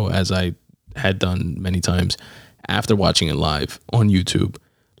to the show, as I had done many times after watching it live on YouTube.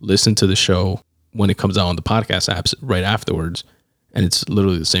 Listen to the show when it comes out on the podcast apps right afterwards, and it's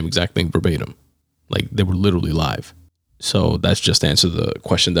literally the same exact thing verbatim. Like they were literally live. So that's just to answer the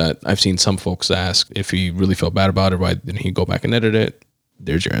question that I've seen some folks ask. If he really felt bad about it, why didn't he go back and edit it?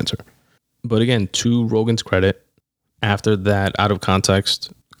 There's your answer. But again, to Rogan's credit, after that out of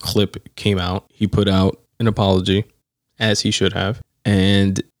context clip came out, he put out an apology, as he should have,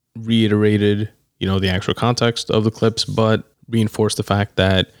 and reiterated, the actual context of the clips, but reinforced the fact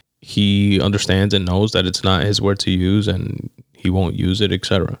that he understands and knows that it's not his word to use and he won't use it,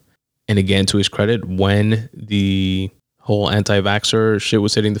 etc. And again, to his credit, when the whole anti-vaxxer shit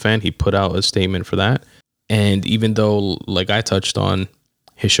was hitting the fan, he put out a statement for that. And even though, like I touched on,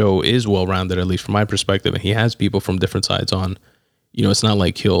 his show is well-rounded, at least from my perspective, and he has people from different sides on, it's not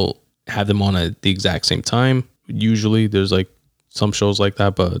like he'll have them on at the exact same time. Usually there's like some shows like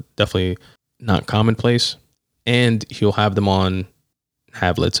that, but definitely not commonplace. And he'll have them on,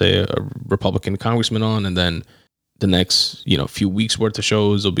 let's say a Republican congressman on, and then the next, few weeks worth of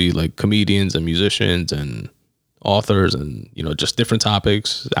shows will be like comedians and musicians and authors and, just different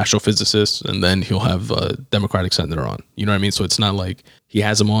topics, astrophysicists, and then he'll have a Democratic senator on. You know what I mean? So it's not like he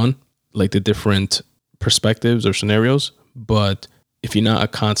has them on like the different perspectives or scenarios, but if you're not a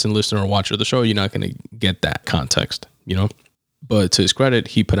constant listener or watcher of the show, you're not going to get that context, But to his credit,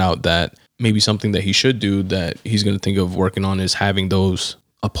 he put out that maybe something that he should do that he's going to think of working on is having those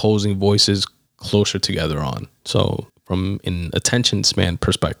opposing voices closer together on. So from an attention span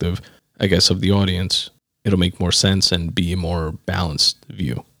perspective, I guess, of the audience, it'll make more sense and be a more balanced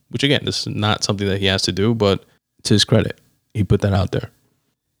view, which again, this is not something that he has to do, but to his credit, he put that out there.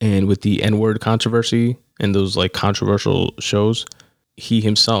 And with the N-word controversy and those like controversial shows, he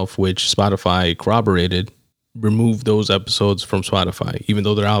himself, which Spotify corroborated, removed those episodes from Spotify, even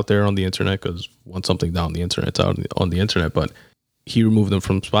though they're out there on the internet, because once something's down the internet, it's out on the internet, but he removed them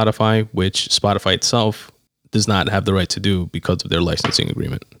from Spotify, which Spotify itself does not have the right to do because of their licensing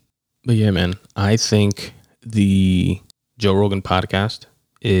agreement. But yeah, man, I think the Joe Rogan podcast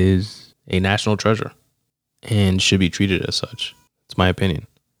is a national treasure and should be treated as such. It's my opinion.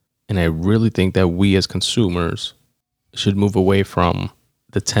 And I really think that we as consumers should move away from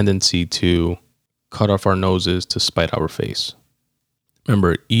the tendency to cut off our noses to spite our face.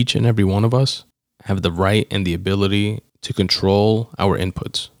 Remember, each and every one of us have the right and the ability to control our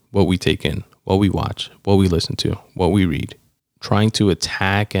inputs, what we take in, what we watch, what we listen to, what we read. Trying to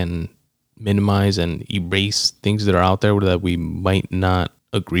attack and minimize and erase things that are out there that we might not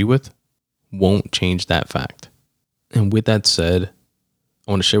agree with won't change that fact. And with that said,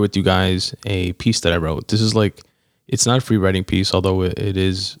 I want to share with you guys a piece that I wrote. This is like, it's not a free writing piece, although it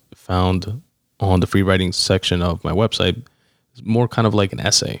is found on the free writing section of my website. It's more kind of like an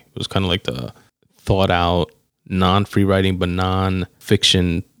essay. It was kind of like the thought out, non-free writing, but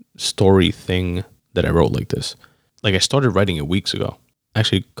non-fiction story thing that I wrote like this. Like I started writing it weeks ago,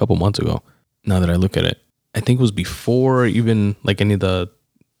 actually a couple months ago. Now that I look at it, I think it was before even like any of the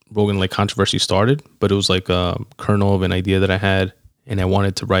Rogan like controversy started, but it was like a kernel of an idea that I had and I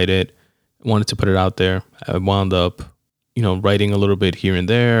wanted to write it. I wanted to put it out there. I wound up, writing a little bit here and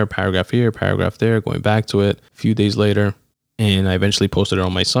there, paragraph here, paragraph there, going back to it a few days later. And I eventually posted it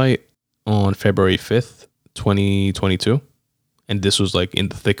on my site on February 5th, 2022. And this was like in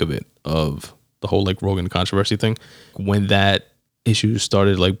the thick of it, of the whole like Rogan controversy thing. When that issue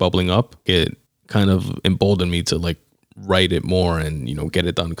started like bubbling up, it kind of emboldened me to like write it more and, get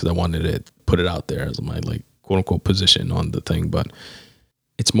it done because I wanted to put it out there as my like quote unquote position on the thing. But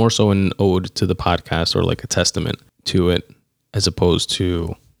it's more so an ode to the podcast or like a testament to it as opposed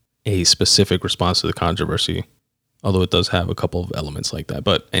to a specific response to the controversy, although it does have a couple of elements like that.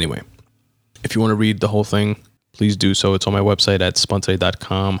 But anyway, if you want to read the whole thing, please do so. It's on my website at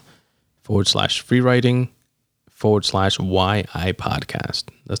spuntoday.com/freewriting/YI podcast.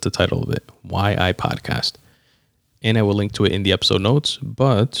 That's the title of it, YI podcast. And I will link to it in the episode notes,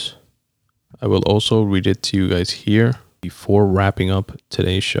 but I will also read it to you guys here before wrapping up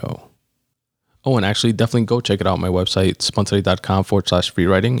today's show. Oh, and actually definitely go check it out on my website,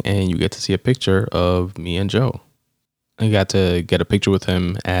 spuntoday.com/freewriting, and you get to see a picture of me and Joe. I got to get a picture with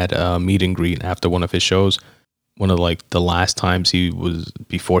him at a meet and greet after one of his shows. One of like the last times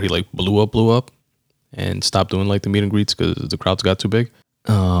before he like blew up and stopped doing like the meet and greets because the crowds got too big.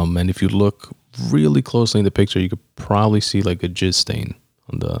 And if you look really closely in the picture, you could probably see like a jizz stain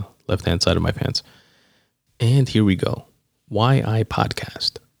on the left-hand side of my pants. And here we go. Why I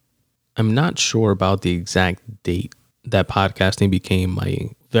podcast. I'm not sure about the exact date that podcasting became my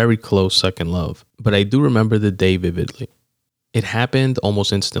very close second love, but I do remember the day vividly. It happened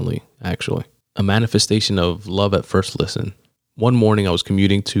almost instantly, actually. A manifestation of love at first listen. One morning I was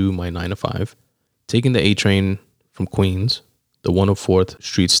commuting to my 9 to 5, taking the A train from Queens, the 104th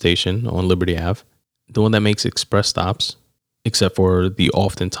Street station on Liberty Ave, the one that makes express stops, except for the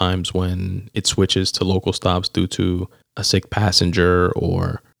often times when it switches to local stops due to a sick passenger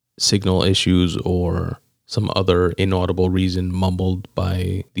or signal issues or some other inaudible reason mumbled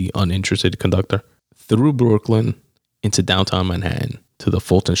by the uninterested conductor, through Brooklyn into downtown Manhattan to the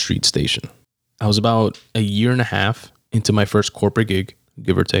Fulton Street station. I was about a year and a half into my first corporate gig,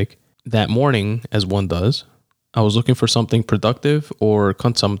 give or take. That morning, as one does, I was looking for something productive or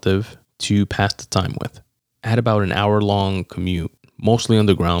consumptive to pass the time with. I had about an hour-long commute, mostly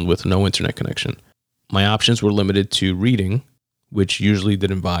underground with no internet connection. My options were limited to reading, which usually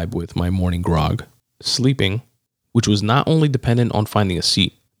didn't vibe with my morning grog, sleeping, which was not only dependent on finding a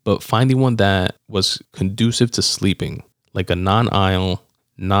seat, but finding one that was conducive to sleeping, like a non-aisle,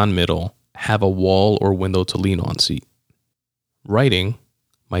 non-middle, have a wall or window to lean on seat. Writing,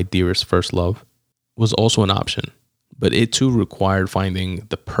 my dearest first love, was also an option, but it too required finding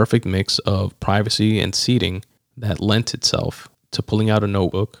the perfect mix of privacy and seating that lent itself to pulling out a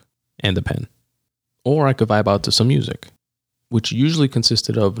notebook and a pen. Or I could vibe out to some music, which usually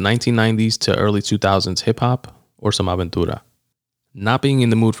consisted of 1990s to early 2000s hip-hop or some aventura. Not being in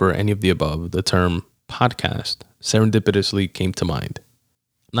the mood for any of the above, the term podcast serendipitously came to mind.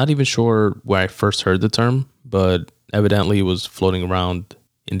 Not even sure where I first heard the term, but evidently it was floating around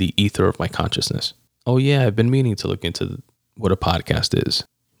in the ether of my consciousness. Oh yeah, I've been meaning to look into what a podcast is.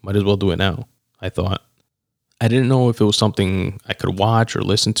 Might as well do it now, I thought. I didn't know if it was something I could watch or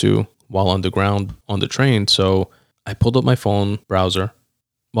listen to while underground on the train, so I pulled up my phone browser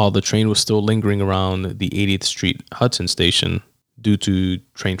while the train was still lingering around the 80th Street Hudson station due to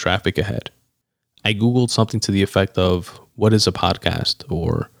train traffic ahead. I Googled something to the effect of what is a podcast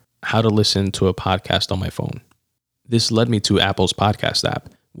or how to listen to a podcast on my phone. This led me to Apple's podcast app,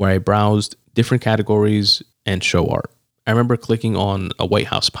 where I browsed different categories and show art. I remember clicking on a White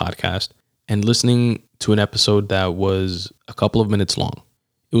House podcast and listening to an episode that was a couple of minutes long.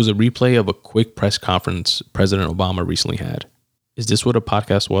 It was a replay of a quick press conference President Obama recently had. Is this what a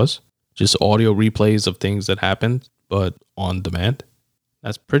podcast was? Just audio replays of things that happened, but on demand?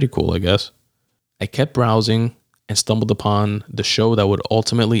 That's pretty cool, I guess. I kept browsing and stumbled upon the show that would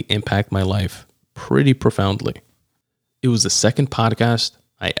ultimately impact my life pretty profoundly. It was the second podcast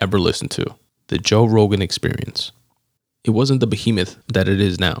I ever listened to, the Joe Rogan Experience. It wasn't the behemoth that it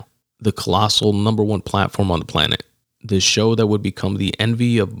is now, the colossal #1 platform on the planet, the show that would become the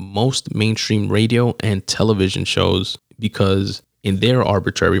envy of most mainstream radio and television shows because, in their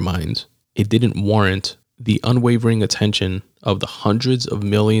arbitrary minds, it didn't warrant the unwavering attention of the hundreds of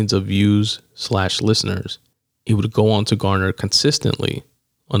millions of views/listeners it would go on to garner consistently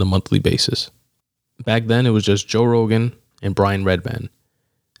on a monthly basis. Back then, it was just Joe Rogan and Brian Redban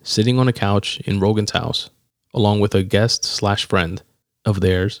sitting on a couch in Rogan's house, along with a guest/friend of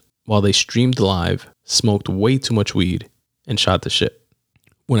theirs, while they streamed live, smoked way too much weed, and shot the shit.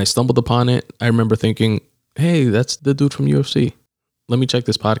 When I stumbled upon it, I remember thinking, hey, that's the dude from UFC. Let me check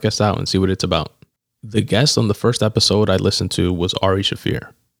this podcast out and see what it's about. The guest on the first episode I listened to was Ari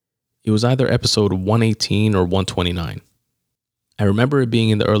Shaffir. It was either episode 118 or 129. I remember it being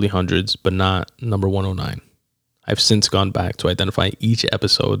in the early hundreds, but not number 109. I've since gone back to identify each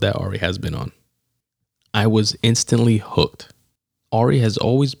episode that Ari has been on. I was instantly hooked. Ari has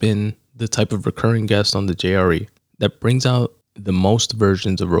always been the type of recurring guest on the JRE that brings out the most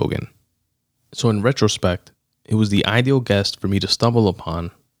versions of Rogan. So in retrospect, it was the ideal guest for me to stumble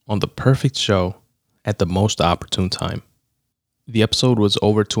upon on the perfect show at the most opportune time. The episode was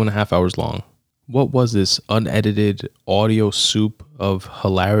over 2.5 hours long. What was this unedited audio soup of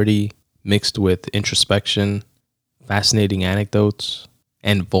hilarity mixed with introspection, fascinating anecdotes,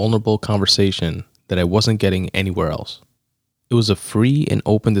 and vulnerable conversation that I wasn't getting anywhere else? It was a free and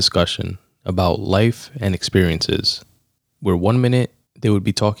open discussion about life and experiences, where 1 minute they would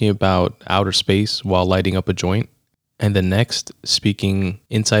be talking about outer space while lighting up a joint, and the next speaking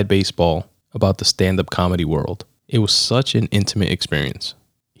inside baseball about the stand-up comedy world. It was such an intimate experience.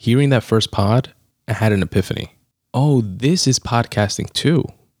 Hearing that first pod, I had an epiphany. Oh, this is podcasting too.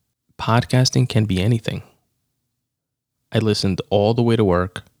 Podcasting can be anything. I listened all the way to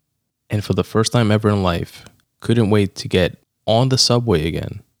work, and for the first time ever in life, couldn't wait to get on the subway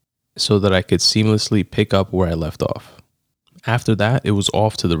again so that I could seamlessly pick up where I left off. After that, it was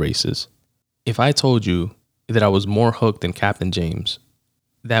off to the races. If I told you that I was more hooked than Captain James,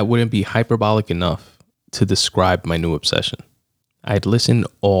 that wouldn't be hyperbolic enough to describe my new obsession. I'd listen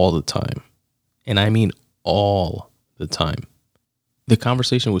all the time. And I mean all the time. The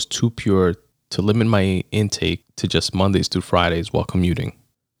conversation was too pure to limit my intake to just Mondays through Fridays while commuting.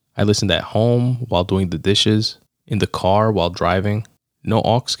 I listened at home while doing the dishes, in the car while driving. No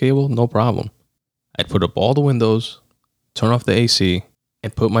aux cable, no problem. I'd put up all the windows, turn off the AC,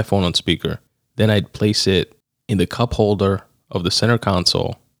 and put my phone on speaker. Then I'd place it in the cup holder of the center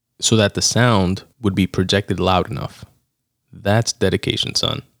console so that the sound would be projected loud enough. That's dedication,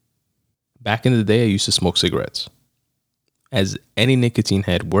 son. Back in the day, I used to smoke cigarettes. As any nicotine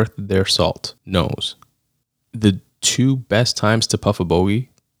head worth their salt knows, the two best times to puff a bogey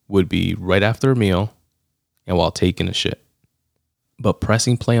would be right after a meal and while taking a shit. But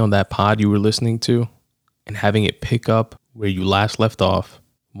pressing play on that pod you were listening to and having it pick up where you last left off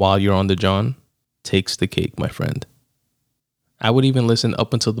while you're on the John takes the cake, my friend. I would even listen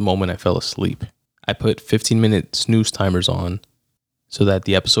up until the moment I fell asleep. I put 15-minute snooze timers on so that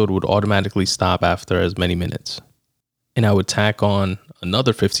the episode would automatically stop after as many minutes. And I would tack on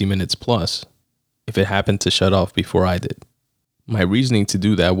another 15 minutes plus if it happened to shut off before I did. My reasoning to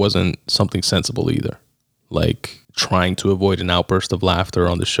do that wasn't something sensible either, like trying to avoid an outburst of laughter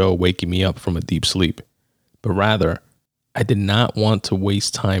on the show waking me up from a deep sleep, but rather, I did not want to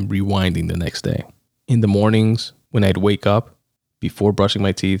waste time rewinding the next day. In the mornings, when I'd wake up, before brushing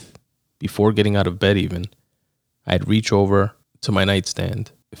my teeth, before getting out of bed even, I'd reach over to my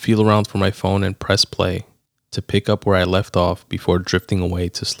nightstand, feel around for my phone and press play to pick up where I left off before drifting away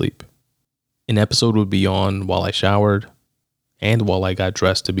to sleep. An episode would be on while I showered and while I got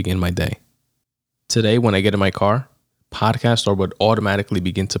dressed to begin my day. Today, when I get in my car, podcasts are what automatically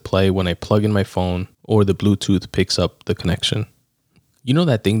begin to play when I plug in my phone or the Bluetooth picks up the connection. You know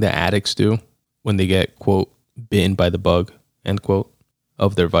that thing that addicts do when they get, quote, bitten by the bug, end quote,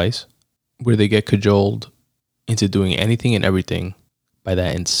 of their vice, where they get cajoled into doing anything and everything by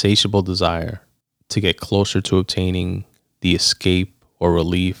that insatiable desire to get closer to obtaining the escape or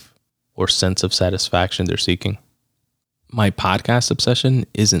relief or sense of satisfaction they're seeking. My podcast obsession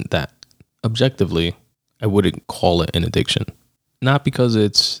isn't that. Objectively, I wouldn't call it an addiction. Not because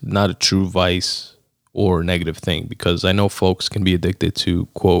it's not a true vice or negative thing, because I know folks can be addicted to,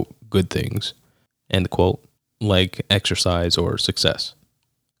 quote, good things, end quote, like exercise or success.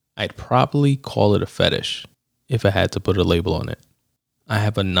 I'd probably call it a fetish if I had to put a label on it. I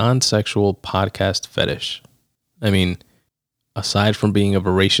have a non-sexual podcast fetish. I mean, aside from being a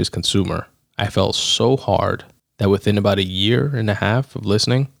voracious consumer, I fell so hard that within about a year and a half of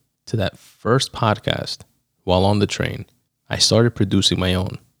listening to that first podcast while on the train, I started producing my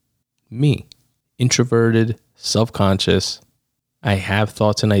own. Me, introverted, self-conscious. I have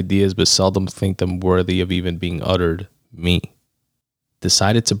thoughts and ideas but seldom think them worthy of even being uttered. Me.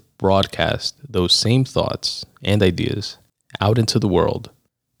 Decided to broadcast those same thoughts and ideas out into the world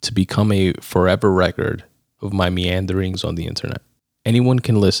to become a forever record of my meanderings on the internet. Anyone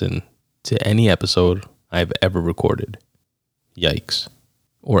can listen to any episode I've ever recorded. Yikes.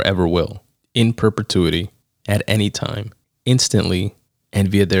 Or ever will. In perpetuity, at any time, instantly, and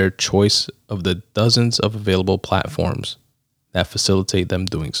via their choice of the dozens of available platforms that facilitate them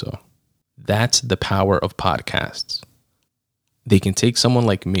doing so. That's the power of podcasts. They can take someone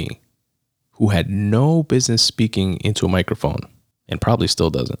like me, who had no business speaking into a microphone, and probably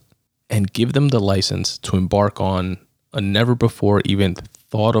still doesn't, and give them the license to embark on a never before even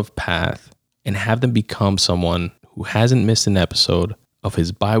thought of path and have them become someone who hasn't missed an episode of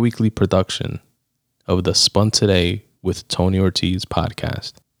his bi-weekly production of the Spun Today with Tony Ortiz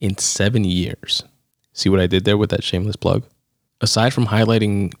podcast in 7 years. See what I did there with that shameless plug? Aside from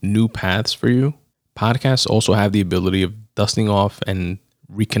highlighting new paths for you, podcasts also have the ability of dusting off and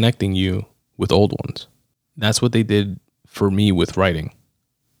reconnecting you with old ones. That's what they did for me with writing.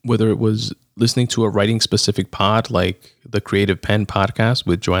 Whether it was listening to a writing specific pod like the Creative Pen podcast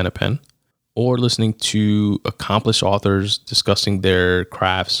with Joanna Penn, or listening to accomplished authors discussing their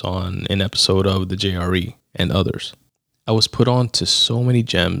crafts on an episode of the JRE and others. I was put on to so many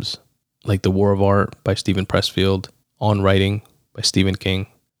gems like The War of Art by Stephen Pressfield, On Writing by Stephen King,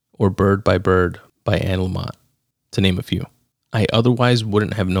 or Bird by Bird by Anne Lamott, to name a few. I otherwise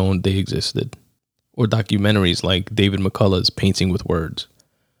wouldn't have known they existed. Or documentaries like David McCullough's Painting with Words,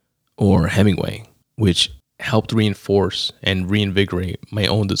 or Hemingway, which helped reinforce and reinvigorate my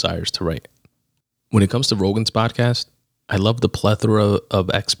own desires to write. When it comes to Rogan's podcast, I love the plethora of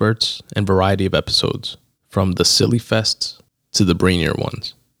experts and variety of episodes, from the silly fests to the brainier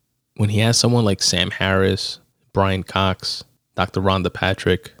ones. When he has someone like Sam Harris, Brian Cox, Dr. Rhonda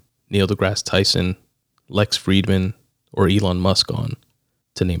Patrick, Neil deGrasse Tyson, Lex Friedman, or Elon Musk on,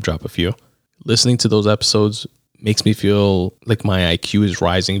 to name drop a few. Listening to those episodes makes me feel like my IQ is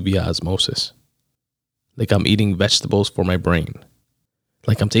rising via osmosis. Like I'm eating vegetables for my brain.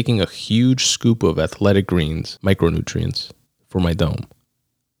 Like I'm taking a huge scoop of athletic greens, micronutrients, for my dome.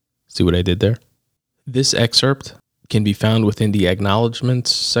 See what I did there? This excerpt can be found within the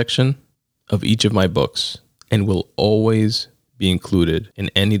acknowledgements section of each of my books and will always be included in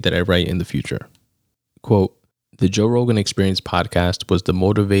any that I write in the future. Quote, "The Joe Rogan Experience podcast was the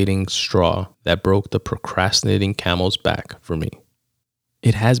motivating straw that broke the procrastinating camel's back for me.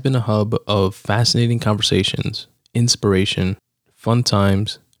 It has been a hub of fascinating conversations, inspiration, fun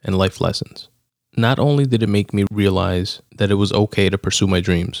times, and life lessons. Not only did it make me realize that it was okay to pursue my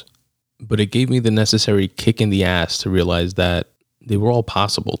dreams, but it gave me the necessary kick in the ass to realize that they were all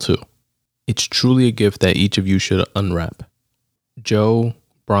possible too. It's truly a gift that each of you should unwrap. Joe,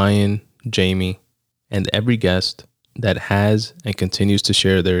 Brian, Jamie, and every guest that has and continues to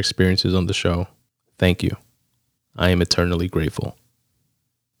share their experiences on the show, thank you. I am eternally grateful."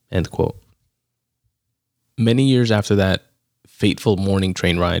 End quote. Many years after that fateful morning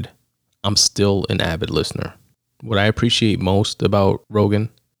train ride, I'm still an avid listener. What I appreciate most about Rogan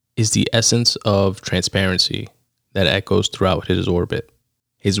is the essence of transparency that echoes throughout his orbit.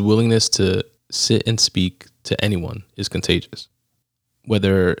 His willingness to sit and speak to anyone is contagious.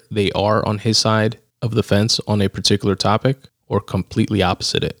 Whether they are on his side of the fence on a particular topic or completely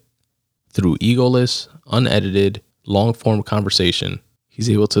opposite it. Through egoless, unedited, long-form conversation, he's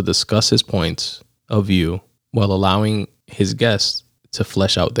able to discuss his points of view while allowing his guests to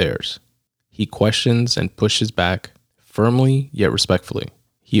flesh out theirs. He questions and pushes back firmly yet respectfully.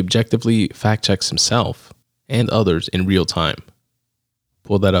 He objectively fact-checks himself and others in real time.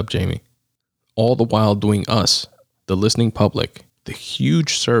 Pull that up, Jamie. All the while doing us, the listening public, the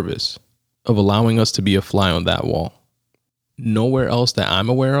huge service of allowing us to be a fly on that wall. Nowhere else that I'm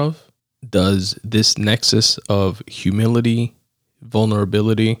aware of does this nexus of humility,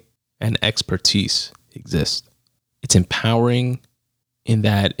 vulnerability, and expertise exist. It's empowering in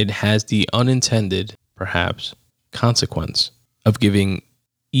that it has the unintended, perhaps, consequence of giving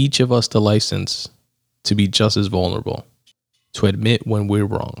each of us the license to be just as vulnerable, to admit when we're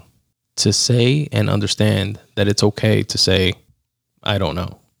wrong, to say and understand that it's okay to say, I don't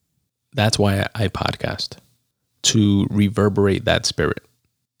know. That's why I podcast, to reverberate that spirit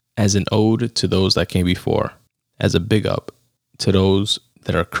as an ode to those that came before, as a big up to those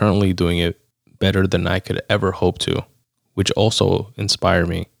that are currently doing it better than I could ever hope to, which also inspire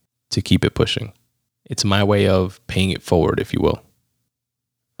me to keep it pushing. It's my way of paying it forward, if you will.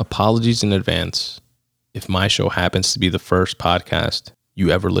 Apologies in advance if my show happens to be the first podcast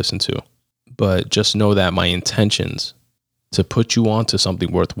you ever listen to, but just know that my intentions to put you on to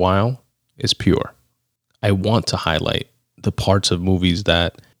something worthwhile is pure. I want to highlight the parts of movies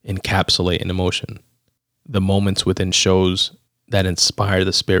that encapsulate an emotion, the moments within shows that inspire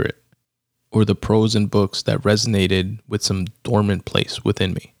the spirit, or the prose in books that resonated with some dormant place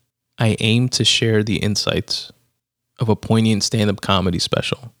within me. I aim to share the insights of a poignant stand-up comedy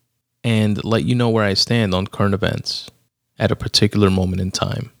special and let you know where I stand on current events at a particular moment in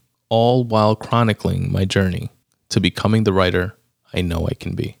time, all while chronicling my journey to becoming the writer I know I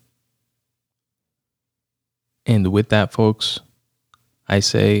can be. And with that, folks, I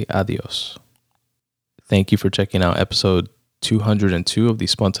say adios. Thank you for checking out episode 202 of the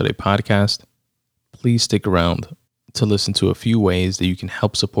Spun Today podcast. Please stick around to listen to a few ways that you can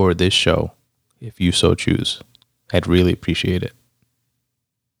help support this show if you so choose. I'd really appreciate it.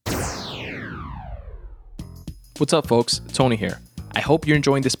 What's up, folks? Tony here. I hope you're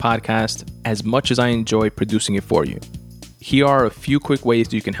enjoying this podcast as much as I enjoy producing it for you. Here are a few quick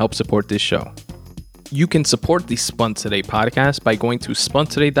ways you can help support this show. You can support the Spun Today podcast by going to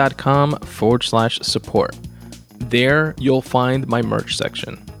spuntoday.com/support. There, you'll find my merch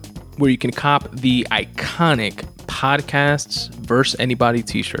section, where you can cop the iconic Podcasts vs. Anybody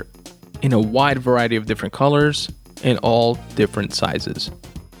t-shirt in a wide variety of different colors and all different sizes.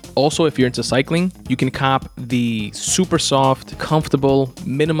 Also, if you're into cycling, you can cop the super soft, comfortable,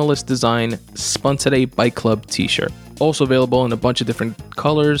 minimalist design Spun Today Bike Club t-shirt. Also available in a bunch of different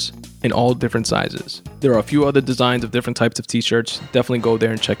colors in all different sizes. There are a few other designs of different types of t-shirts. Definitely go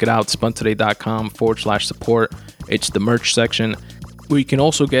there and check it out. spuntoday.com/support. It's the merch section, where you can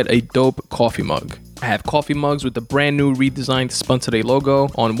also get a dope coffee mug. I have coffee mugs with the brand new redesigned Spun Today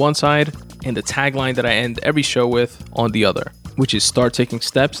logo on one side and the tagline that I end every show with on the other, which is start taking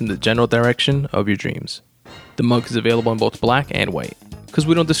steps in the general direction of your dreams. The mug is available in both black and white, because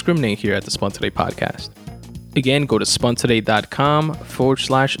we don't discriminate here at the Spun Today podcast. Again, go to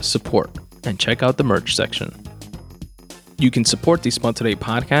spuntoday.com/support and check out the merch section. You can support the Spun Today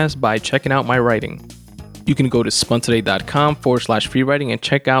podcast by checking out my writing. You can go to spuntoday.com/free writing and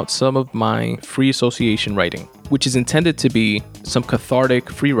check out some of my free association writing, which is intended to be some cathartic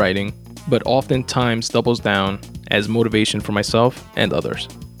free writing, but oftentimes doubles down as motivation for myself and others.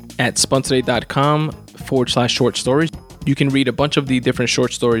 At spuntoday.com/short stories, you can read a bunch of the different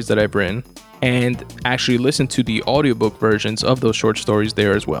short stories that I've written and actually listen to the audiobook versions of those short stories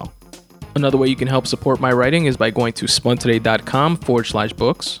there as well. Another way you can help support my writing is by going to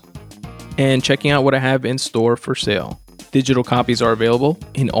spuntoday.com/books and checking out what I have in store for sale. Digital copies are available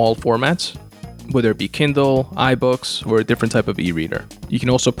in all formats, whether it be Kindle, iBooks, or a different type of e-reader. You can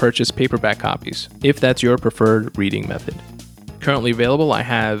also purchase paperback copies if that's your preferred reading method. Currently available, I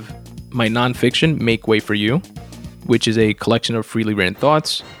have my nonfiction, Make Way for You, which is a collection of freely written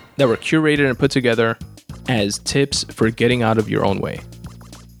thoughts that were curated and put together as tips for getting out of your own way.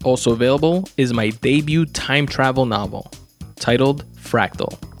 Also available is my debut time travel novel titled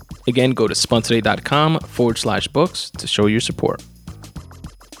Fractal. Again, go to spuntoday.com/books to show your support.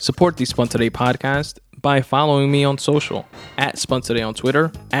 Support the Spun Today podcast by following me on social at Spun Today on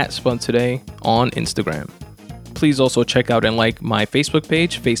Twitter, at Spun Today on Instagram. Please also check out and like my Facebook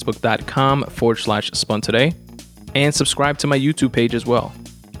page, facebook.com/Spun Today, and subscribe to my YouTube page as well.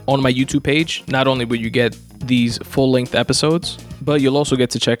 On my YouTube page, not only will you get these full-length episodes, but you'll also get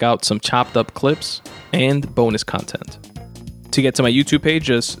to check out some chopped up clips and bonus content. To get to my YouTube page,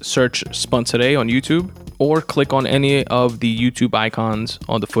 just search Spun Today on YouTube or click on any of the YouTube icons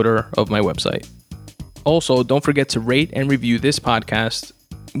on the footer of my website. Also, don't forget to rate and review this podcast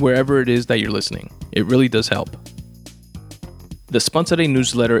wherever it is that you're listening. It really does help. The Spun Today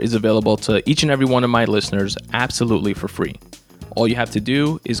newsletter is available to each and every one of my listeners absolutely for free. All you have to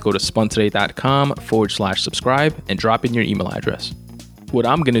do is go to spuntoday.com/subscribe and drop in your email address. What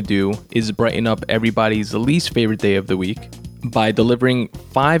I'm going to do is brighten up everybody's least favorite day of the week by delivering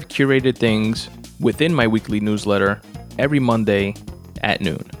 5 curated things within my weekly newsletter every Monday at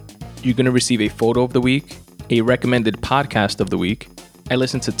noon. You're going to receive a photo of the week, a recommended podcast of the week. I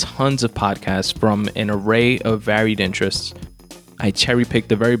listen to tons of podcasts from an array of varied interests. I cherry pick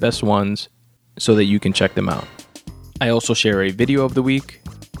the very best ones so that you can check them out. I also share a video of the week,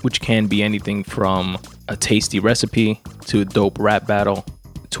 which can be anything from a tasty recipe to a dope rap battle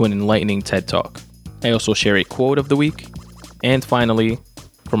to an enlightening TED Talk. I also share a quote of the week. And finally,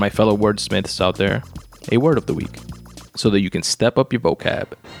 for my fellow wordsmiths out there, a word of the week, so that you can step up your vocab.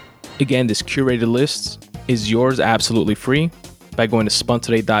 Again, this curated list is yours absolutely free by going to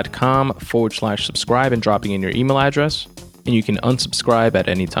spuntoday.com/subscribe and dropping in your email address, and you can unsubscribe at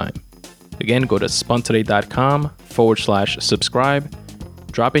any time. Again, go to spuntoday.com/subscribe,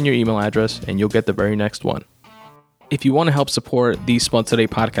 drop in your email address, and you'll get the very next one. If you want to help support the Spun Today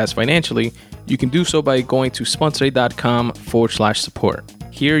podcast financially, you can do so by going to spuntoday.com/support.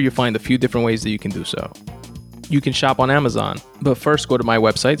 Here you'll find a few different ways that you can do so. You can shop on Amazon, but first go to my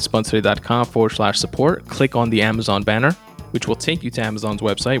website, spuntoday.com/support, click on the Amazon banner, which will take you to Amazon's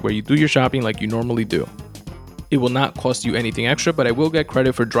website where you do your shopping like you normally do. It will not cost you anything extra, but I will get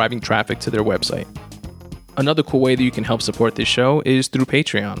credit for driving traffic to their website. Another cool way that you can help support this show is through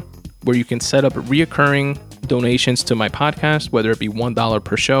Patreon, where you can set up reoccurring donations to my podcast, whether it be $1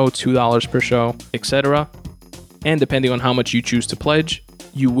 per show, $2 per show, etc. And depending on how much you choose to pledge,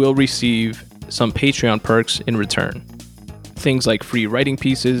 you will receive some Patreon perks in return. Things like free writing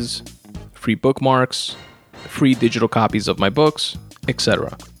pieces, free bookmarks, free digital copies of my books,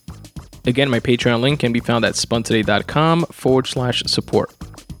 etc. Again, my Patreon link can be found at spuntoday.com/support.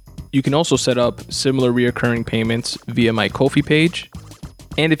 You can also set up similar reoccurring payments via my Ko-fi page.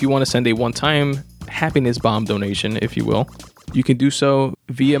 And if you want to send a one-time happiness bomb donation, if you will, you can do so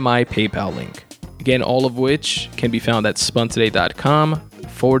via my PayPal link. Again, all of which can be found at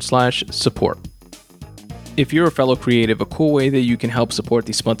spuntoday.com/support. If you're a fellow creative, a cool way that you can help support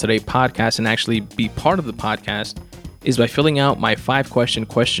the Spun Today podcast and actually be part of the podcast is by filling out my 5-question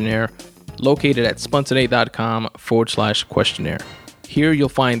questionnaire located at spuntoday.com/questionnaire. Here you'll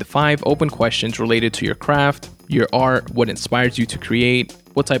find 5 open questions related to your craft, your art, what inspires you to create,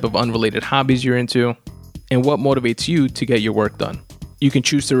 what type of unrelated hobbies you're into, and what motivates you to get your work done. You can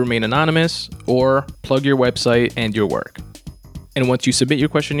choose to remain anonymous or plug your website and your work. And once you submit your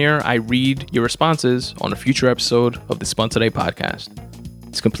questionnaire, I read your responses on a future episode of the Spun Today podcast.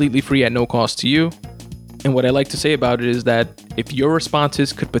 It's completely free at no cost to you. And what I like to say about it is that if your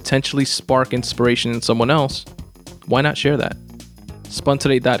responses could potentially spark inspiration in someone else, why not share that?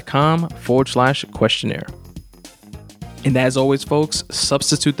 spuntoday.com/questionnaire. And as always, folks,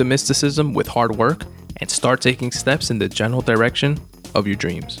 substitute the mysticism with hard work and start taking steps in the general direction of your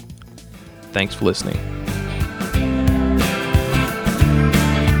dreams. Thanks for listening.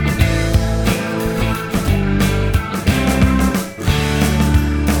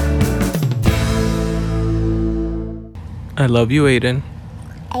 I love you, Aiden.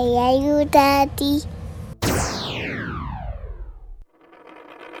 I love you, Daddy.